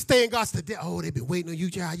we got to stay in God's today. Oh, they've been waiting on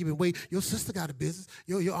you, child. You've been waiting. Your sister got a business.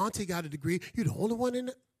 Your auntie got a degree. You're the only one in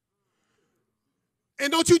it.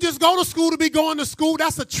 And don't you just go to school to be going to school.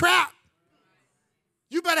 That's a trap.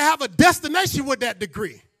 You better have a destination with that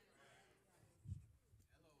degree.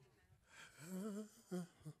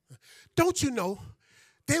 Don't you know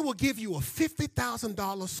they will give you a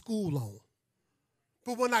 $50,000 school loan,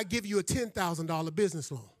 but will not give you a $10,000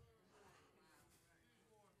 business loan?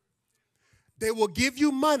 They will give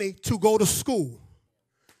you money to go to school.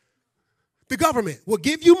 The government will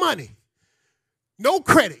give you money, no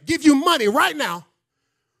credit, give you money right now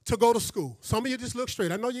to go to school. Some of you just look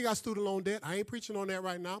straight. I know you got student loan debt. I ain't preaching on that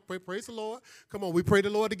right now. Praise the Lord. Come on, we pray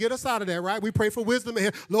the Lord to get us out of that, right? We pray for wisdom.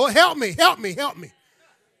 Lord, help me.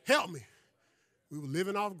 We were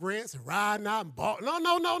living off grants and riding out and bought.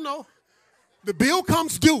 No. The bill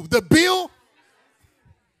comes due. The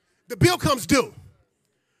bill comes due.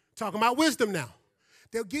 Talking about wisdom now.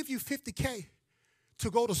 They'll give you $50K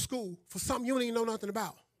to go to school for something you don't even know nothing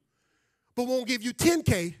about, but won't give you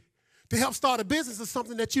 $10K to help start a business or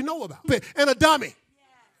something that you know about. And a dummy.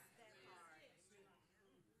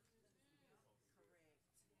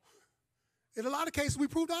 In a lot of cases, we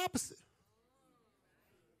prove the opposite.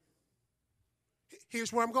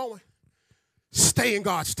 Here's where I'm going. Stay in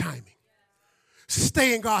God's timing.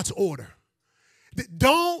 Stay in God's order.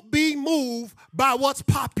 Don't be moved by what's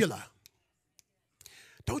popular.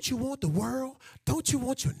 Don't you want the world? Don't you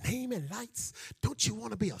want your name in lights? Don't you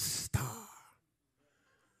want to be a star?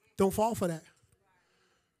 Don't fall for that.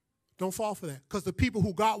 Don't fall for that. Because the people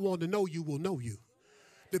who God wants to know you will know you.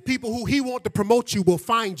 The people who he wants to promote you will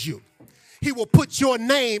find you. He will put your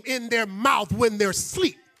name in their mouth when they're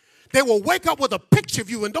asleep. They will wake up with a picture of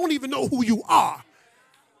you and don't even know who you are.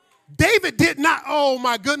 David did not, oh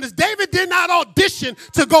my goodness, David did not audition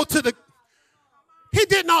to go to the, he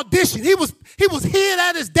didn't audition. He was hid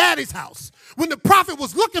at his daddy's house. When the prophet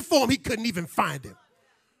was looking for him, he couldn't even find him.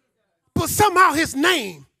 But somehow his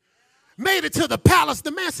name made it to the palace.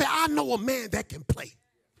 The man said, I know a man that can play.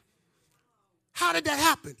 How did that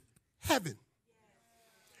happen? heaven.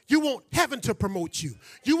 You want heaven to promote you.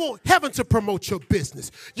 You want heaven to promote your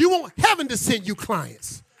business. You want heaven to send you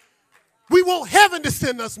clients. We want heaven to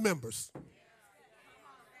send us members.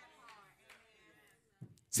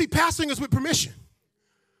 See, pastoring is with permission.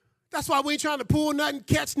 That's why we ain't trying to pull nothing,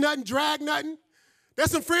 catch nothing, drag nothing.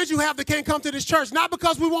 There's some friends you have that can't come to this church, not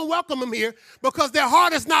because we won't welcome them here, because their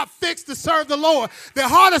heart is not fixed to serve the Lord. Their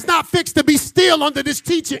heart is not fixed to be still under this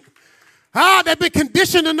teaching. They've been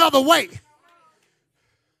conditioned another way.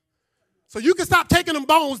 So you can stop taking them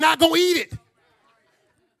bones, not going to eat it.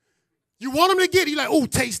 You want them to get it, you're like, oh,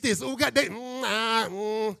 taste this. Oh, got that.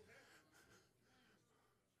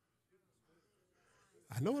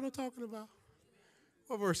 I know what I'm talking about.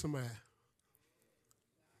 What verse am I at?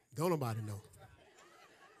 Don't nobody know.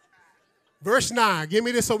 Verse 9, give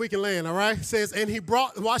me this so we can land, all right? It says, and he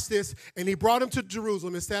brought, watch this, and he brought him to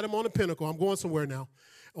Jerusalem and set him on the pinnacle. I'm going somewhere now.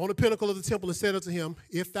 On the pinnacle of the temple and said unto him,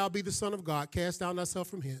 if thou be the Son of God, cast down thyself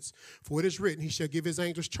from hence. For it is written, he shall give his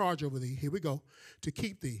angels charge over thee. Here we go. To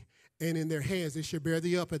keep thee. And in their hands they shall bear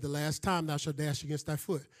thee up. At the last time thou shalt dash against thy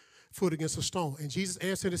foot against a stone. And Jesus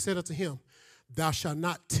answered and said unto him, thou shalt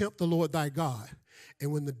not tempt the Lord thy God.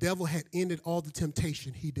 And when the devil had ended all the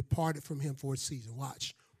temptation, he departed from him for a season.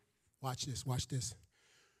 Watch this.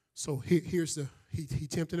 So here's he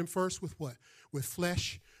tempted him first with what? With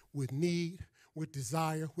flesh, with need, with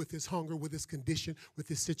desire, with his hunger, with his condition, with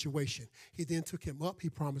his situation. He then took him up. He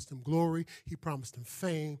promised him glory. He promised him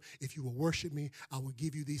fame. If you will worship me, I will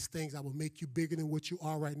give you these things. I will make you bigger than what you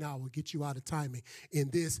are right now. I will get you out of timing. In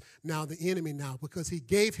this, now the enemy because he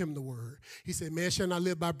gave him the word. He said, man shall not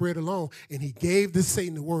live by bread alone. And he gave this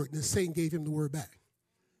Satan the word. And Satan gave him the word back.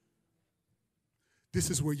 This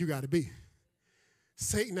is where you got to be.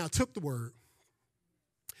 Satan now took the word,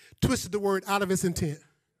 twisted the word out of its intent,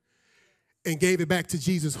 and gave it back to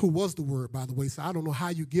Jesus, who was the word, by the way. So I don't know how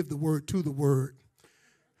you give the word to the word.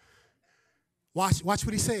 Watch what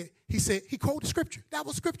he said. He quoted scripture. That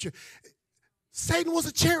was scripture. Satan was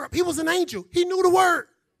a cherub. He was an angel. He knew the word.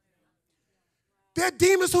 There are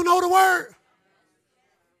demons who know the word.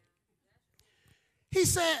 He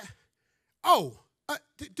said,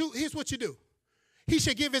 here's what you do. He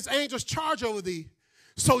should give his angels charge over thee.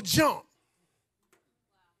 So jump.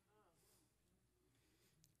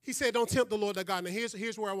 He said, don't tempt the Lord thy God. Now,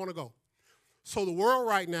 here's where I want to go. So the world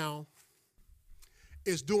right now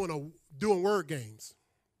is doing word games.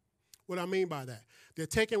 What I mean by that, they're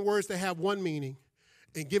taking words that have one meaning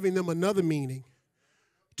and giving them another meaning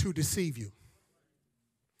to deceive you.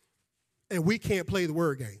 And we can't play the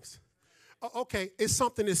word games. Okay, it's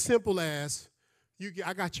something as simple as,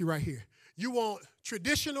 I got you right here. You want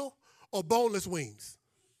traditional or boneless wings?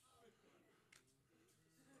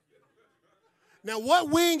 Now, what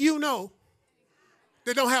wing you know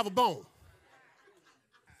that don't have a bone?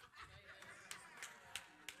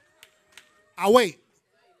 I'll wait.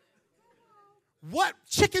 What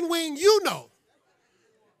chicken wing you know?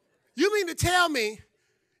 You mean to tell me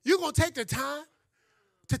you're going to take the time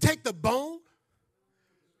to take the bone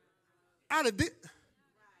out of this?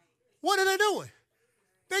 What are they doing?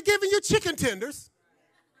 They're giving you chicken tenders.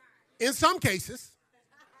 In some cases,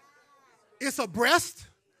 it's a breast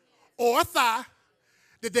or a thigh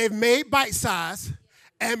that they've made bite-sized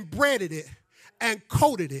and breaded it and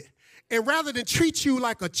coated it. And rather than treat you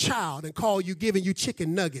like a child and call you giving you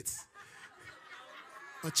chicken nuggets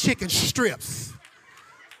or chicken strips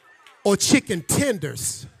or chicken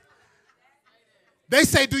tenders, they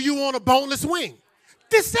say, do you want a boneless wing?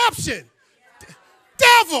 Deception.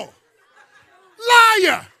 Devil.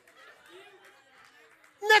 Liar.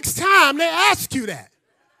 Next time they ask you that,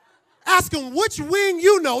 ask them which wing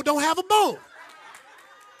you know don't have a bone.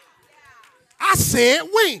 I said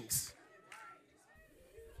wings.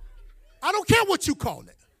 I don't care what you call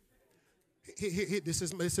it. This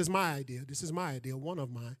is my idea. This is my idea, one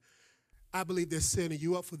of mine. I believe they're setting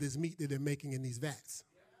you up for this meat that they're making in these vats.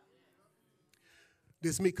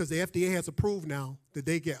 This meat, because the FDA has approved now that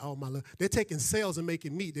they're taking cells and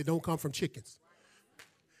making meat that don't come from chickens.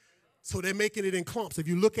 So they're making it in clumps. If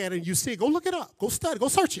you look at it and you see it, go look it up. Go study. Go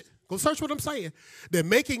search it. Go search what I'm saying. They're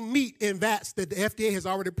making meat in vats that the FDA has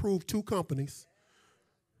already approved. 2 companies.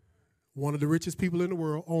 One of the richest people in the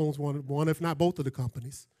world owns one, if not both of the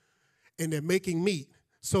companies. And they're making meat.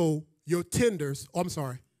 So your tenders,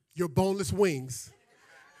 your boneless wings,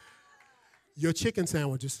 your chicken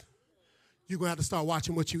sandwiches, you're going to have to start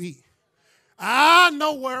watching what you eat. I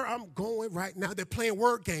know where I'm going right now. They're playing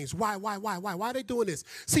word games. Why? Why are they doing this?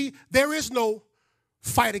 See, there is no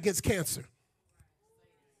fight against cancer.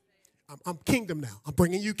 I'm kingdom now. I'm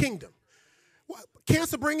bringing you kingdom.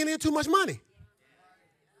 Cancer bringing in too much money.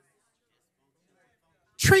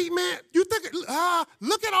 treatment. You think,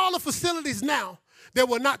 look at all the facilities now that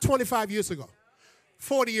were not 25 years ago,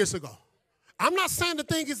 40 years ago. I'm not saying the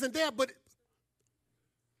thing isn't there, but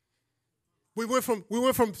we went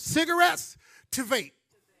from cigarettes to vape.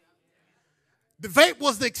 The vape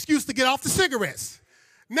was the excuse to get off the cigarettes.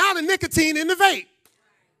 Now the nicotine in the vape.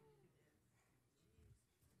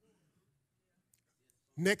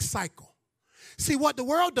 Next cycle. See what the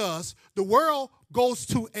world does, the world goes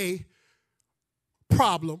to a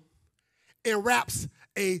problem and wraps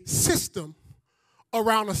a system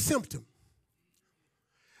around a symptom.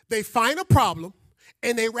 They find a problem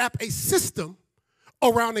and they wrap a system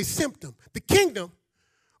around a symptom. The kingdom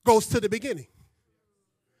goes to the beginning.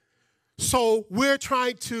 So we're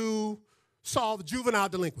trying to solve juvenile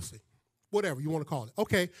delinquency, whatever you want to call it.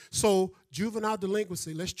 Okay, so juvenile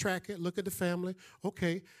delinquency, let's track it, look at the family.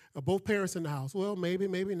 Okay, both parents in the house. Well, maybe,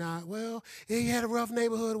 maybe not. Well, he had a rough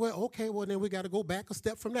neighborhood. Well, okay, well, then we got to go back a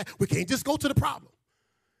step from that. We can't just go to the problem.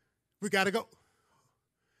 We got to go.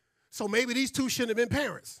 So maybe these two shouldn't have been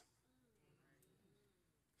parents.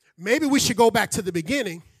 Maybe we should go back to the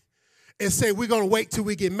beginning and say we're going to wait till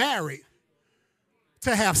we get married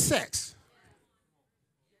to have sex.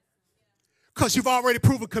 Because you've already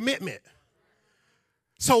proven commitment.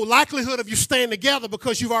 So likelihood of you staying together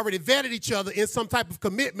because you've already vetted each other in some type of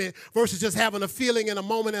commitment versus just having a feeling in a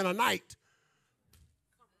moment and a night.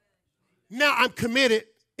 Now I'm committed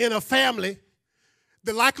in a family.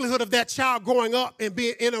 The likelihood of that child growing up and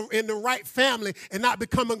being in the right family and not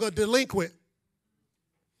becoming a delinquent.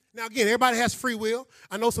 Now, again, everybody has free will.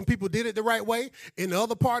 I know some people did it the right way, and the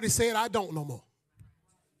other party said, I don't no more.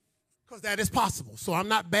 Because that is possible. So I'm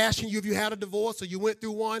not bashing you if you had a divorce or you went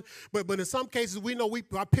through one, but in some cases, we know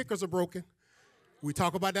our pickers are broken. We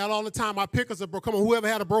talk about that all the time. Our pickers are broken. Come on, whoever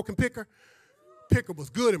had a broken picker? Picker was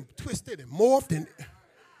good and twisted and morphed. And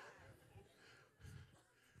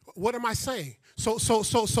what am I saying?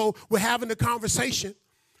 So we're having a conversation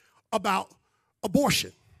about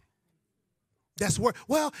abortion. That's where,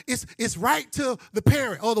 well, it's right to the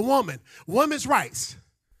parent or the woman. Women's rights.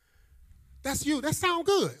 That's you. That sound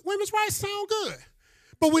good. Women's rights sound good.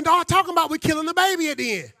 But we're not talking about we're killing the baby at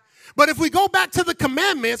the end. But if we go back to the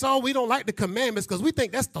commandments, we don't like the commandments because we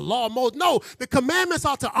think that's the law of Moses. No, the commandments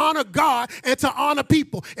are to honor God and to honor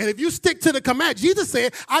people. And if you stick to the command, Jesus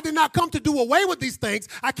said, I did not come to do away with these things.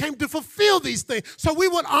 I came to fulfill these things. So we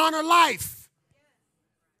would honor life.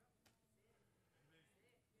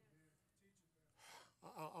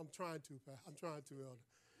 I'm trying to,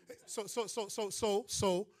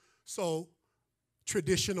 Elder. So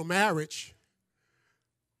traditional marriage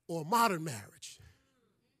or modern marriage.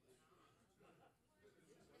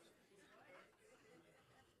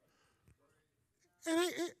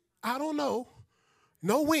 I don't know.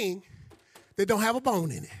 No wing that don't have a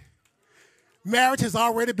bone in it. Marriage has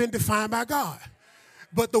already been defined by God.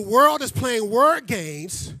 But the world is playing word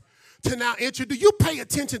games to now introduce. You pay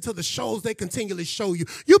attention to the shows they continually show you.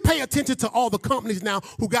 You pay attention to all the companies now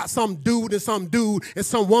who got some dude and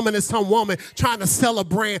some woman and some woman trying to sell a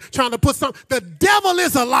brand, trying to put some. The devil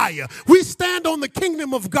is a liar. We stand on the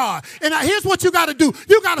kingdom of God. And now here's what you got to do.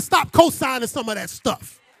 You got to stop co-signing some of that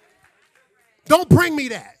stuff. Don't bring me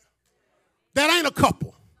that. That ain't a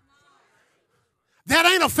couple. That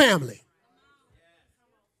ain't a family.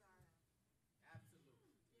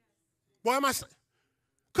 Why am I saying?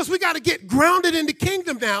 Because we got to get grounded in the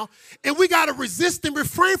kingdom now, and we got to resist and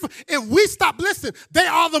refrain from. If we stop listening, they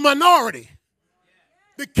are the minority.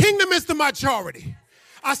 The kingdom is the majority.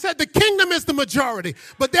 I said the kingdom is the majority,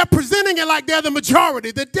 but they're presenting it like they're the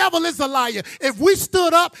majority. The devil is a liar. If we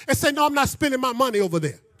stood up and said, no, I'm not spending my money over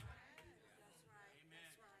there.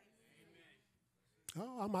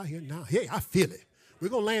 Oh, I'm out here now. Hey, I feel it. We're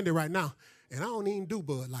going to land it right now, and I don't even do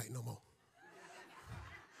Bud Light no more.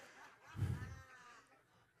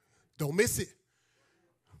 Don't miss it.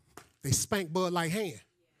 They spank Bud Light hand.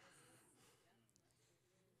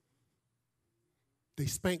 They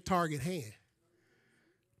spank Target hand.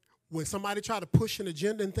 When somebody try to push an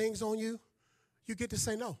agenda and things on you, you get to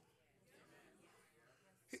say no.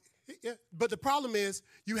 Yeah. But the problem is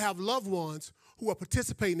you have loved ones who are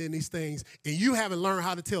participating in these things, and you haven't learned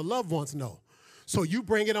how to tell loved ones no. So you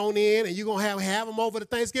bring it on in, and you're going to have them over to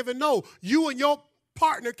Thanksgiving. No, you and your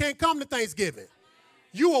partner can't come to Thanksgiving.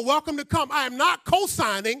 You are welcome to come. I am not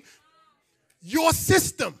co-signing your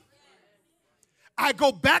system. I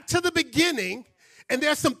go back to the beginning, and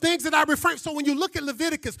there's some things that I refrain. So when you look at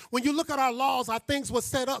Leviticus, when you look at our laws, our things were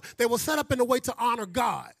set up. They were set up in a way to honor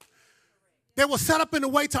God. They were set up in a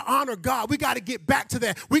way to honor God. We got to get back to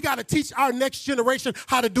that. We got to teach our next generation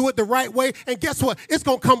how to do it the right way. And guess what? It's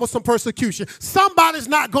going to come with some persecution. Somebody's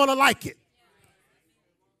not going to like it.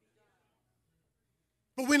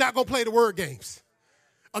 But we're not going to play the word games.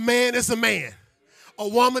 A man is a man. A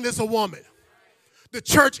woman is a woman. The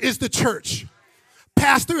church is the church.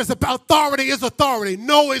 Pastor is about authority is authority.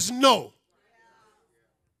 No is no.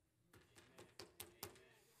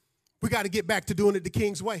 We got to get back to doing it the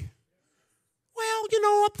King's way. Well,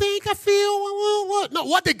 I feel. No,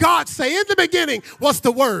 what did God say? In the beginning was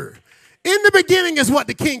the word. In the beginning is what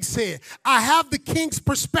the King said. I have the King's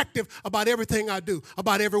perspective about everything I do,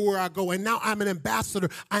 about everywhere I go. And now I'm an ambassador.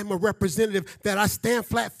 I'm a representative that I stand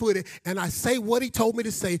flat-footed and I say what he told me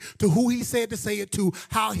to say, to who he said to say it to,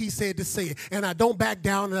 how he said to say it. And I don't back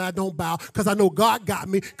down and I don't bow because I know God got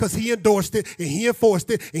me because he endorsed it and he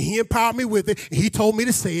enforced it and he empowered me with it and he told me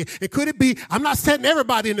to say it. And could it be, I'm not setting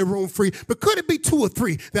everybody in the room free, but could it be 2 or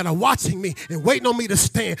 3 that are watching me and waiting on me to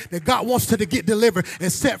stand, that God wants to get delivered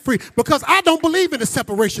and set free? Because I don't believe in the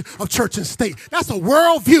separation of church and state. That's a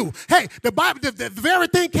worldview. Hey, the Bible, the very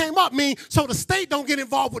thing came up mean so the state don't get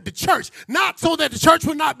involved with the church, not so that the church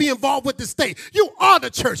will not be involved with the state. You are the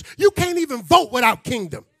church. You can't even vote without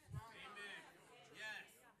kingdom.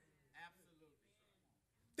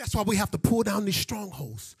 That's why we have to pull down these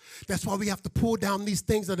strongholds. That's why we have to pull down these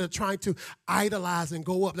things that are trying to idolize and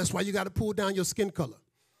go up. That's why you got to pull down your skin color.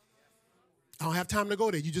 I don't have time to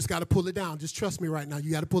go there. You just got to pull it down. Just trust me right now.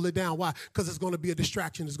 You got to pull it down. Why? Because it's going to be a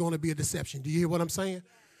distraction. It's going to be a deception. Do you hear what I'm saying?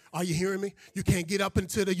 Are you hearing me? You can't get up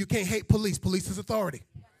into you can't hate police. Police is authority.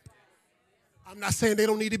 I'm not saying they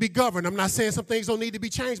don't need to be governed. I'm not saying some things don't need to be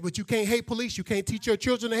changed, but you can't hate police. You can't teach your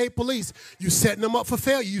children to hate police. You're setting them up for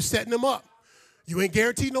failure. You're setting them up. You ain't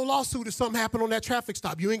guaranteed no lawsuit if something happened on that traffic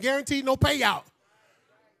stop. You ain't guaranteed no payout.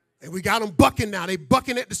 And we got them bucking now. They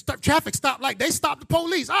bucking at the traffic stop like they stopped the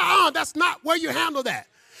police. That's not where you handle that.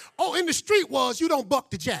 Oh, in the street you don't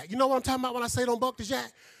buck the jack. You know what I'm talking about when I say don't buck the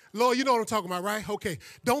jack? Lord, you know what I'm talking about, right? Okay,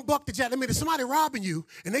 don't buck the jack. I mean, if somebody robbing you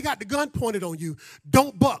and they got the gun pointed on you,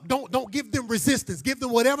 don't buck. Don't give them resistance. Give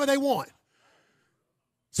them whatever they want.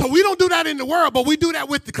 So we don't do that in the world, but we do that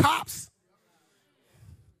with the cops.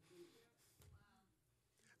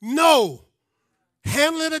 No,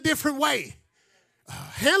 handle it a different way.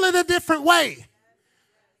 Handle it a different way.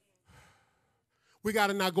 We got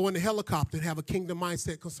to now go in the helicopter and have a kingdom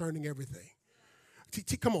mindset concerning everything.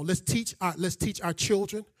 Come on, let's teach our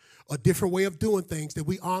children a different way of doing things, that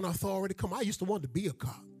we honor authority. Come on, I used to want to be a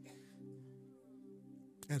cop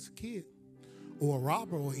as a kid, or a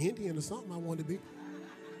robber or an Indian or something I wanted to be.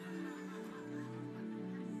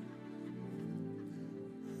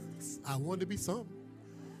 I wanted to be something.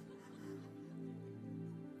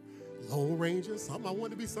 Lone Ranger, something. I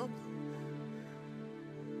want to be something.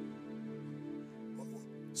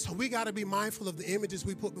 So we got to be mindful of the images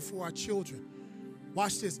we put before our children.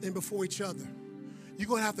 Watch this, and before each other. You're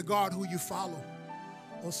going to have to guard who you follow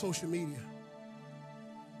on social media.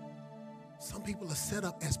 Some people are set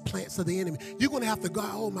up as plants of the enemy. You're going to have to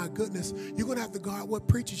guard, oh my goodness, you're going to have to guard what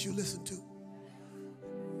preachers you listen to.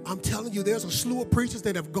 I'm telling you, there's a slew of preachers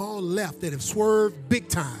that have gone left, that have swerved big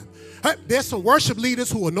time. Hey, there's some worship leaders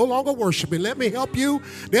who are no longer worshiping. Let me help you.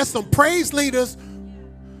 There's some praise leaders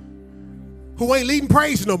who ain't leading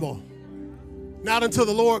praise no more. Not until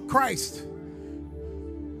the Lord Christ.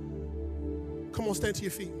 Come on, stand to your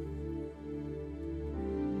feet.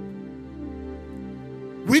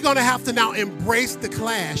 We're going to have to now embrace the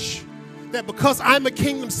clash. That because I'm a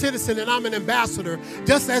kingdom citizen and I'm an ambassador,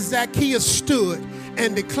 just as Zacchaeus stood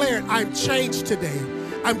and declared, I'm changed today.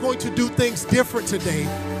 I'm going to do things different today.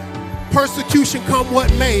 Persecution come what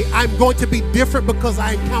may, I'm going to be different because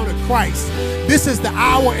I encountered Christ. This is the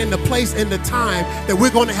hour and the place and the time that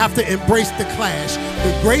we're going to have to embrace the clash.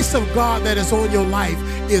 The grace of God that is on your life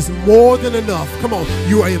is more than enough. Come on,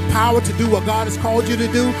 you are empowered to do what God has called you to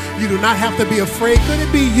do. You do not have to be afraid. Could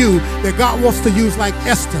it be you that God wants to use like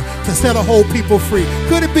Esther to set a whole people free?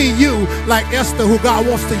 Could it be you like Esther who God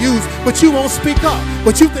wants to use, but you won't speak up,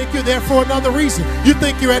 but you think you're there for another reason? You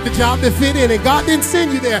think you're at the job to fit in, and God didn't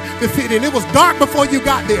send you there to fit in. It was dark before you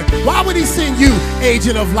got there. Why would he send you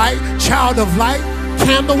agent of light, child of light,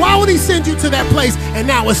 candle? Why would he send you to that place and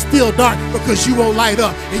now it's still dark? Because you won't light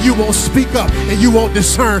up and you won't speak up and you won't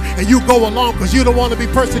discern and you go along because you don't want to be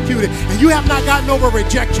persecuted and you have not gotten over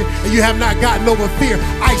rejection and you have not gotten over fear.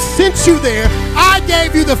 I sent you there. I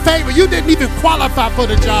gave you the favor. You didn't even qualify for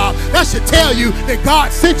the job. That should tell you that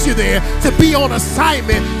God sent you there to be on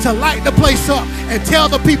assignment, to light the place up and tell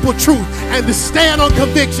the people truth and to stand on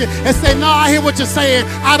conviction and say, no, I hear what you're saying.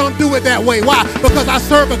 I don't do it that way. Why? Because I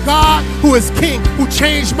serve a God who is king, who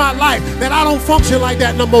changed my life, that I don't function like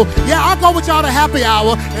that no more. Yeah, I'll go with y'all to happy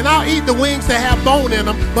hour, and I'll eat the wings that have bone in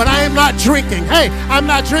them, but I am not drinking. Hey, I'm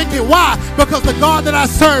not drinking. Why? Because the God that I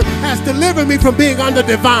serve has delivered me from being under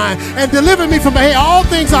divine and delivered me from, hey, all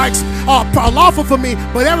things are lawful for me,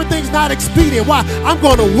 but everything's not expedient. Why? I'm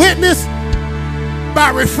going to witness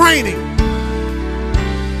by refraining.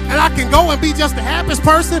 And I can go and be just the happiest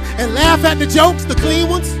person and laugh at the jokes, the clean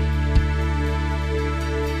ones.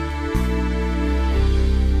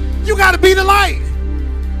 You got to be the light.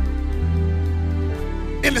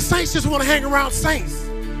 And the saints just want to hang around saints.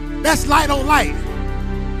 That's light on light.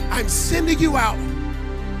 I'm sending you out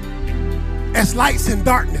as lights in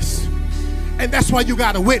darkness. And that's why you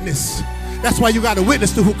got to witness. That's why you got to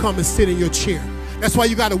witness to who come and sit in your chair. That's why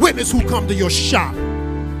you got to witness who come to your shop.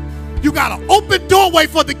 You got an open doorway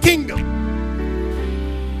for the kingdom.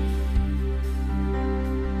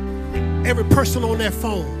 Every person on that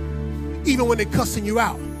phone, even when they're cussing you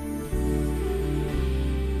out,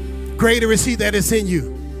 greater is he that is in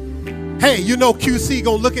you. Hey, you know QC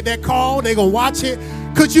gonna look at that call, they gonna watch it.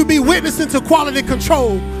 Could you be witnessing to quality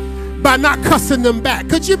control by not cussing them back?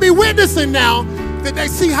 Could you be witnessing now that they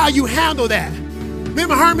see how you handle that?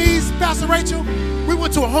 Remember Hermes, Pastor Rachel? We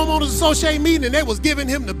went to a homeowners association meeting and they was giving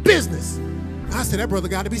him the business. I said, that brother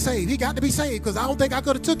got to be saved. He got to be saved because I don't think I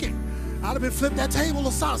could have took it. I'd have been flipped that table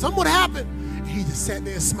or something would have happened. And he just sat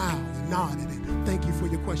there and smiled and nodded and thank you for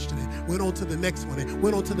your question. And went on to the next one and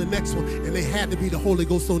went on to the next one. And they had to be the Holy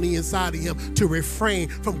Ghost on the inside of him to refrain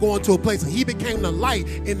from going to a place. And he became the light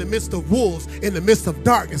in the midst of wolves, in the midst of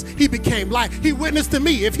darkness. He became light. He witnessed to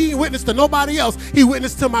me. If he witnessed to nobody else, he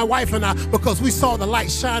witnessed to my wife and I, because we saw the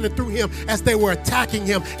light shining through him as they were attacking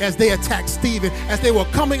him, as they attacked Stephen, as they were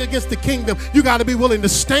coming against the kingdom. You got to be willing to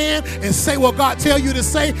stand and say what God tell you to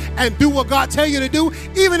say and do what God tell you to do,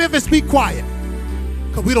 even if it's be quiet.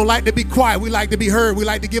 Because we don't like to be quiet. We like to be heard. We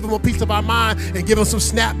like to give them a piece of our mind and give them some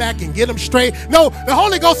snapback and get them straight. No, the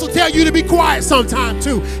Holy Ghost will tell you to be quiet sometime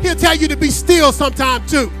too. He'll tell you to be still sometime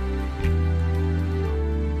too.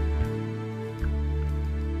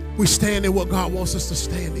 We stand in what God wants us to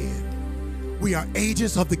stand in. We are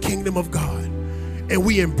agents of the kingdom of God. And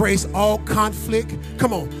we embrace all conflict,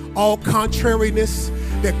 come on, all contrariness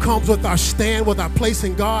that comes with our stand, with our place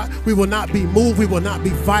in God. We will not be moved. We will not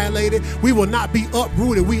be violated. We will not be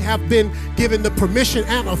uprooted. We have been given the permission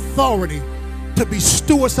and authority to be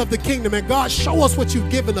stewards of the kingdom. And God, show us what you've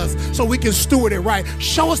given us so we can steward it right.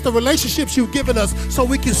 Show us the relationships you've given us so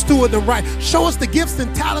we can steward them right. Show us the gifts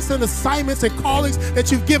and talents and assignments and callings that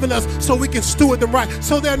you've given us so we can steward them right.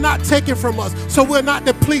 So they're not taken from us. So we're not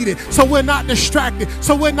depleted. So we're not distracted.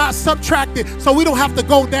 So we're not subtracted. So we don't have to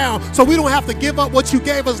go down. So we don't have to give up what you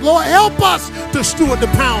gave us. Lord, help us to steward the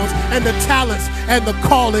pounds and the talents and the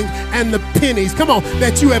calling and the pennies, come on,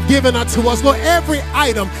 that you have given unto us. Lord, every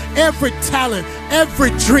item, every talent, every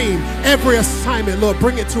dream, every assignment, Lord,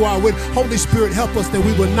 bring it to our witness. Holy Spirit, help us that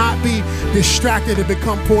we will not be distracted and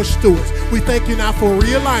become poor stewards. We thank you now for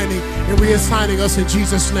realigning and reassigning us in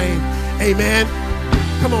Jesus' name. Amen.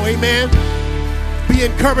 Come on, amen. Be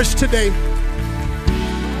encouraged today.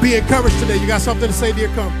 Be encouraged today. You got something to say, dear?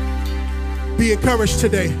 Come. Be encouraged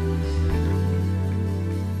today.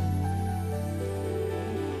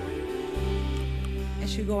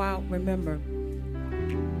 As you go out, remember,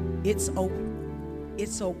 it's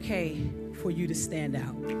okay for you to stand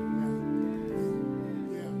out.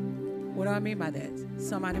 What do I mean by that?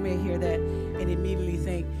 Somebody may hear that and immediately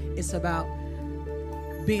think it's about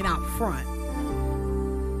being out front.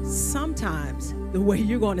 Sometimes the way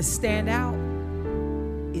you're going to stand out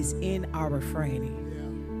is in our refraining.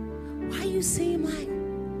 Why you seem like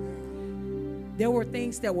there were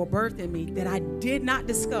things that were birthed in me that I did not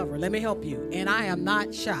discover. Let me help you. And I am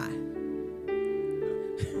not shy.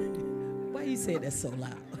 Why you say that so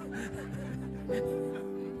loud?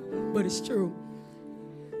 But it's true.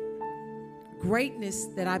 Greatness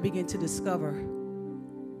that I began to discover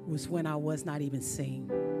was when I was not even seen.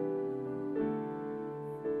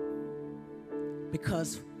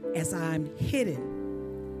 Because as I'm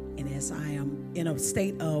hidden and as I am in a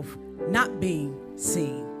state of not being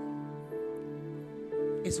seen,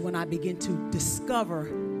 is when I begin to discover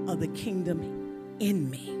of the kingdom in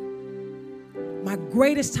me. My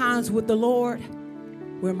greatest times with the Lord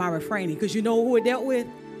were my refraining. Because you know who it dealt with?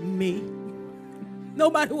 Me.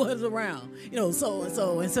 Nobody was around. You know,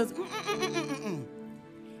 so-and-so. And so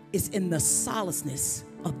it's in the solaceness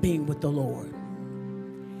of being with the Lord.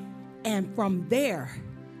 And from there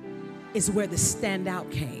is where the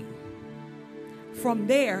standout came. From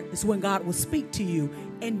there is when God will speak to you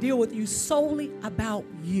and deal with you solely about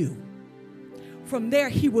you. From there,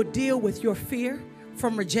 he will deal with your fear,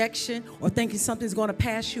 from rejection or thinking something's going to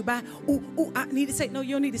pass you by. Ooh, I need to say, no,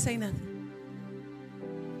 you don't need to say nothing.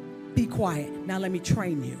 Be quiet. Now let me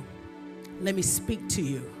train you. Let me speak to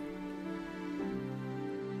you.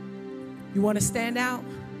 You want to stand out?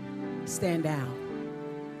 Stand down.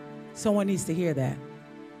 Someone needs to hear that.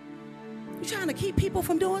 You're trying to keep people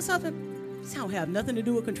from doing something? This don't have nothing to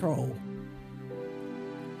do with control.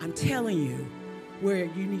 I'm telling you where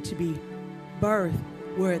you need to be birthed,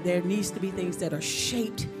 where there needs to be things that are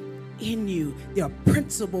shaped in you. There are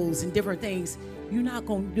principles and different things. You're not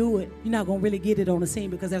going to do it. You're not going to really get it on the scene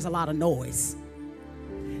because there's a lot of noise.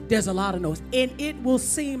 There's a lot of noise. And it will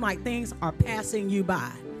seem like things are passing you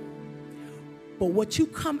by. But what you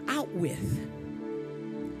come out with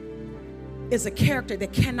is a character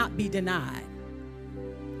that cannot be denied.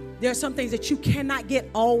 There are some things that you cannot get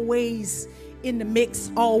always in the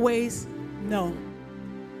mix, always. No.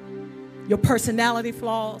 Your personality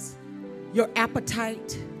flaws, your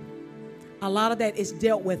appetite, a lot of that is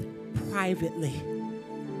dealt with privately.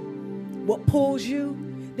 What pulls you?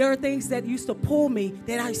 There are things that used to pull me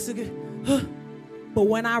that I used to get, but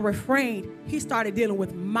when I refrained, he started dealing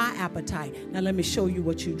with my appetite. Now let me show you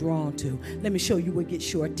what you're drawn to. Let me show you what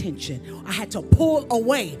gets your attention. I had to pull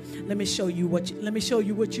away. Let me show you what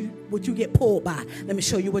you get pulled by. Let me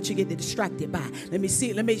show you what you get distracted by. Let me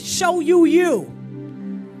show you you.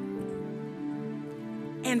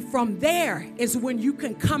 And from there is when you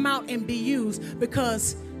can come out and be used,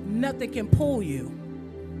 because nothing can pull you.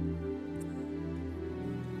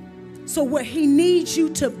 So where he needs you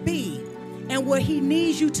to be and where he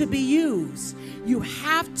needs you to be used, you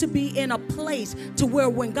have to be in a place to where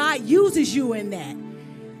when God uses you in that,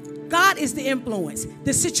 God is the influence.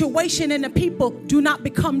 The situation and the people do not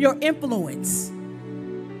become your influence.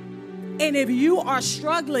 And if you are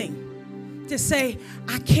struggling to say,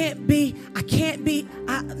 I can't be, I'm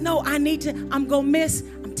going to miss,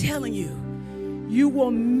 I'm telling you, you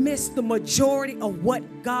will miss the majority of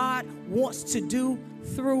what God wants to do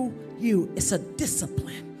through you. It's a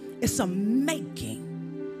discipline. It's a making.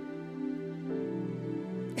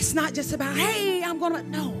 It's not just about, hey,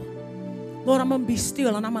 no. Lord, I'm going to be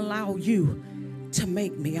still and I'm going to allow you to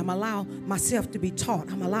make me. I'm going to allow myself to be taught. I'm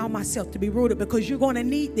going to allow myself to be rooted, because you're going to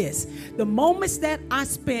need this. The moments that I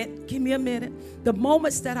spent, give me a minute, the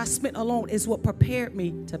moments that I spent alone is what prepared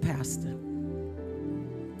me to pastor.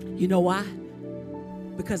 You know why?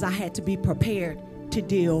 Because I had to be prepared to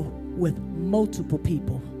deal with multiple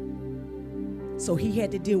people. So he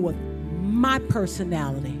had to deal with my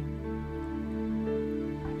personality,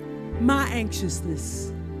 my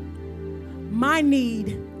anxiousness, my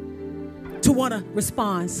need to want to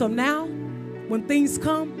respond. So now, when things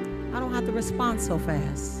come, I don't have to respond so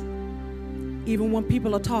fast. Even when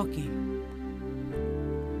people are talking.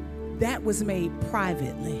 That was made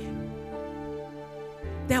privately.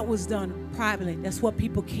 That was done privately. That's what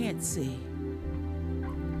people can't see.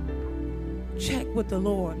 Check with the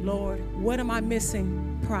Lord. Lord, what am I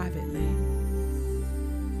missing privately?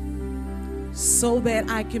 So that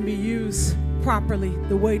I can be used properly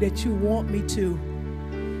the way that you want me to.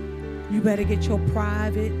 You better get your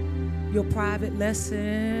private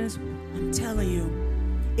lessons. I'm telling you.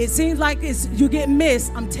 It seems like you get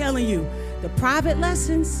missed. I'm telling you. The private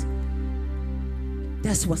lessons,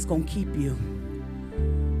 that's what's going to keep you.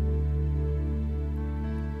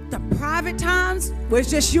 The private times where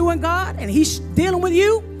it's just you and God and he's dealing with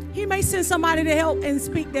you, he may send somebody to help and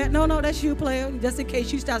speak that. No, that's you, player. Just in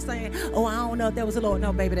case you start saying, oh, I don't know if that was the Lord.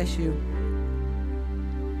 No, baby, that's you.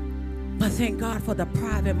 But thank God for the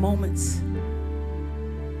private moments,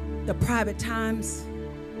 the private times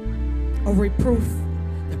of reproof,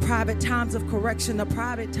 the private times of correction, the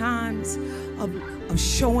private times of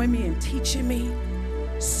showing me and teaching me,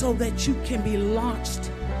 so that you can be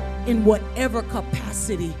launched in whatever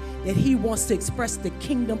capacity that he wants to express the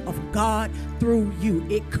kingdom of God through you.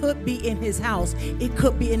 It could be in his house. It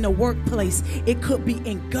could be in the workplace. It could be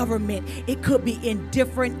in government. It could be in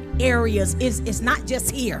different areas. It's not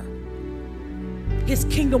just here. His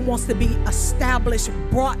kingdom wants to be established,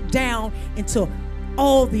 brought down into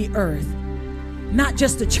all the earth, not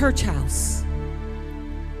just the church house.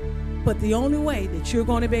 But the only way that you're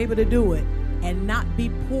going to be able to do it and not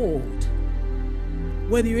be pulled,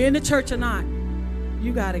 whether you're in the church or not,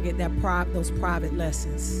 you got to get those private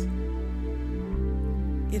lessons.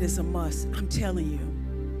 It is a must. I'm telling you,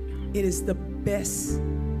 it is the best.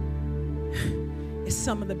 It's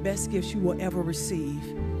some of the best gifts you will ever receive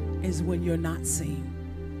is when you're not seen.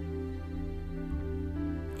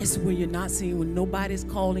 It's when you're not seen, when nobody's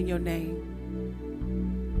calling your name,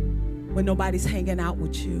 when nobody's hanging out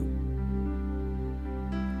with you.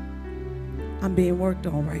 I'm being worked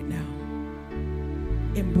on right now.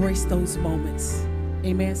 embrace those moments.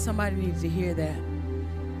 Amen. Somebody needs to hear that.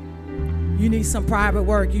 You need some private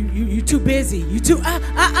work. You too busy. You too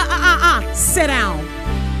sit down.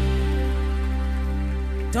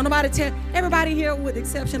 Don't nobody tell. Everybody here, with the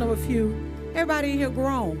exception of a few, everybody here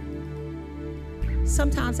grown.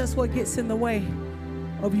 Sometimes that's what gets in the way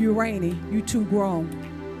of you reigning. You too grown.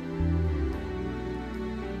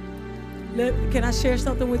 Can I share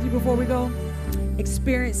something with you before we go?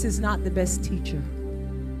 Experience is not the best teacher.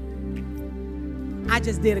 I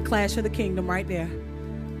just did a Clash of the Kingdom right there.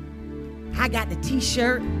 I got the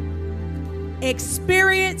t-shirt.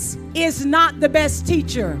 Experience is not the best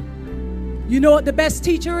teacher. You know what the best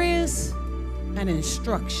teacher is? An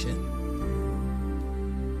instruction.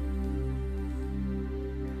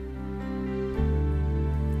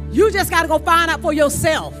 You just got to go find out for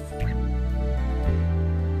yourself.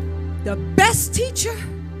 The best teacher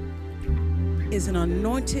is an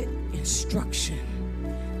anointed instruction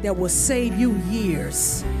that will save you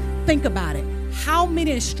years. Think about it. How many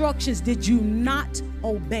instructions did you not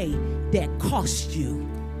obey that cost you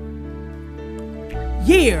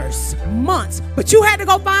years, months? But you had to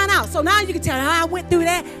go find out. So now you can tell how I went through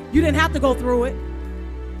that. You didn't have to go through it.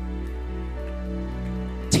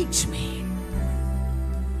 Teach me.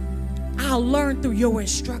 I'll learn through your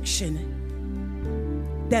instruction.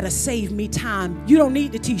 That'll save me time. You don't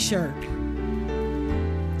need the t-shirt.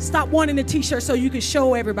 Stop wanting the t-shirt so you can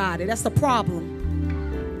show everybody. That's the problem.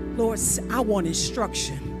 Lord, I want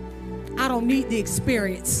instruction. I don't need the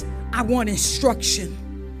experience. I want instruction.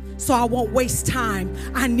 So I won't waste time.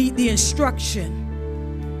 I need the instruction.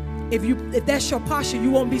 If that's your posture,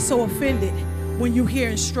 you won't be so offended when you hear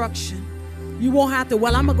instruction. You won't have to,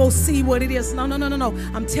 well, I'm going to go see what it is. No.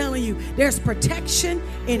 I'm telling you, there's protection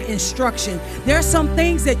in instruction. There's some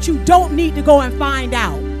things that you don't need to go and find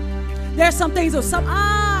out. There's some things of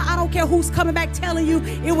I don't care who's coming back telling you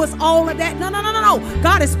it was all of that. No.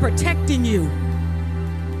 God is protecting you.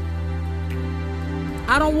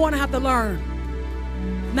 I don't want to have to learn.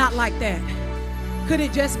 Not like that. Could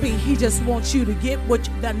it just be he just wants you to get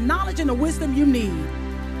the knowledge and the wisdom you need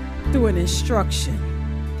through an instruction?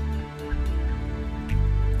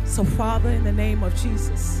 So, Father, in the name of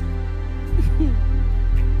Jesus,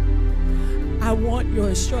 I want your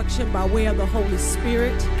instruction by way of the Holy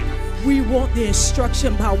Spirit. We want the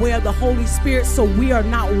instruction by way of the Holy Spirit so we are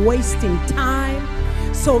not wasting time.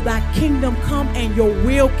 So thy kingdom come and your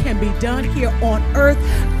will can be done here on earth.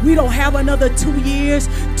 We don't have another 2 years,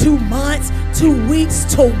 2 months, 2 weeks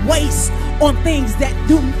to waste on things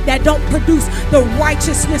that don't produce the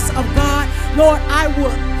righteousness of God. Lord, I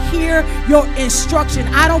will hear your instruction.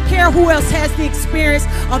 I don't care who else has the experience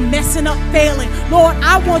of messing up, failing. Lord,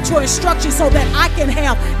 I want your instruction so that I can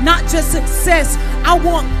have not just success. I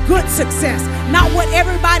want good success, not what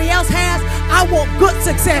everybody else has. I want good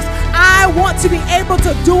success. I want to be able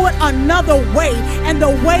to do it another way, and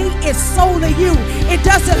the way is solely you. It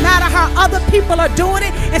doesn't matter how other people are doing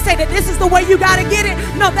it and say that this is the way you got to get it.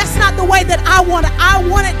 No, that's not the way that I want it. I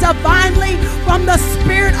want it divinely from the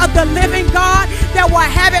Spirit of the living God that will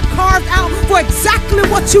have it carved out for exactly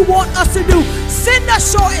what you want us to do. Send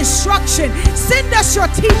us your instruction. Send us your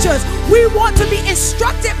teachers. We want to be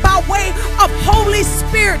instructed by way of Holy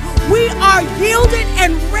Spirit. We are yielded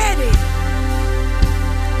and ready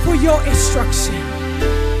for your instruction.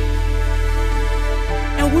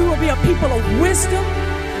 And we will be a people of wisdom.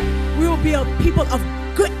 We will be a people of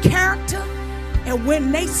good character. And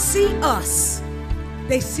when they see us,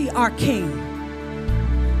 they see our King.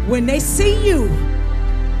 When they see you,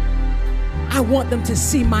 I want them to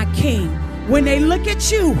see my King. When they look at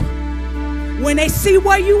you, when they see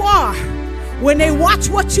where you are, when they watch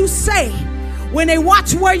what you say, when they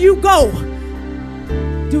watch where you go,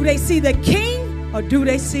 do they see the King or do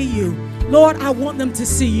they see you? Lord, I want them to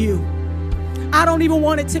see you. I don't even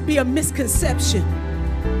want it to be a misconception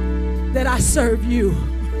that I serve you.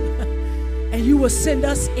 And you will send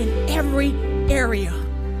us in every area.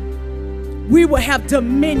 We will have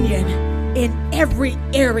dominion in every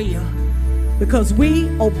area because we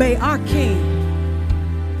obey our King.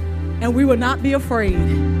 And we will not be afraid.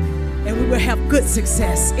 And we will have good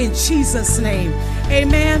success in Jesus' name.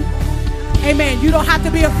 Amen. Amen. You don't have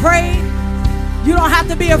to be afraid. You don't have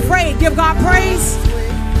to be afraid. Give God praise.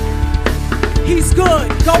 He's good.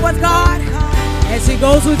 Go with God as he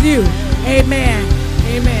goes with you. Amen.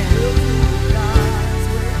 Amen.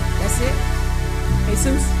 That's it.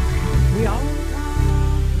 Jesus, we all.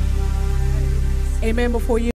 Amen. Before you.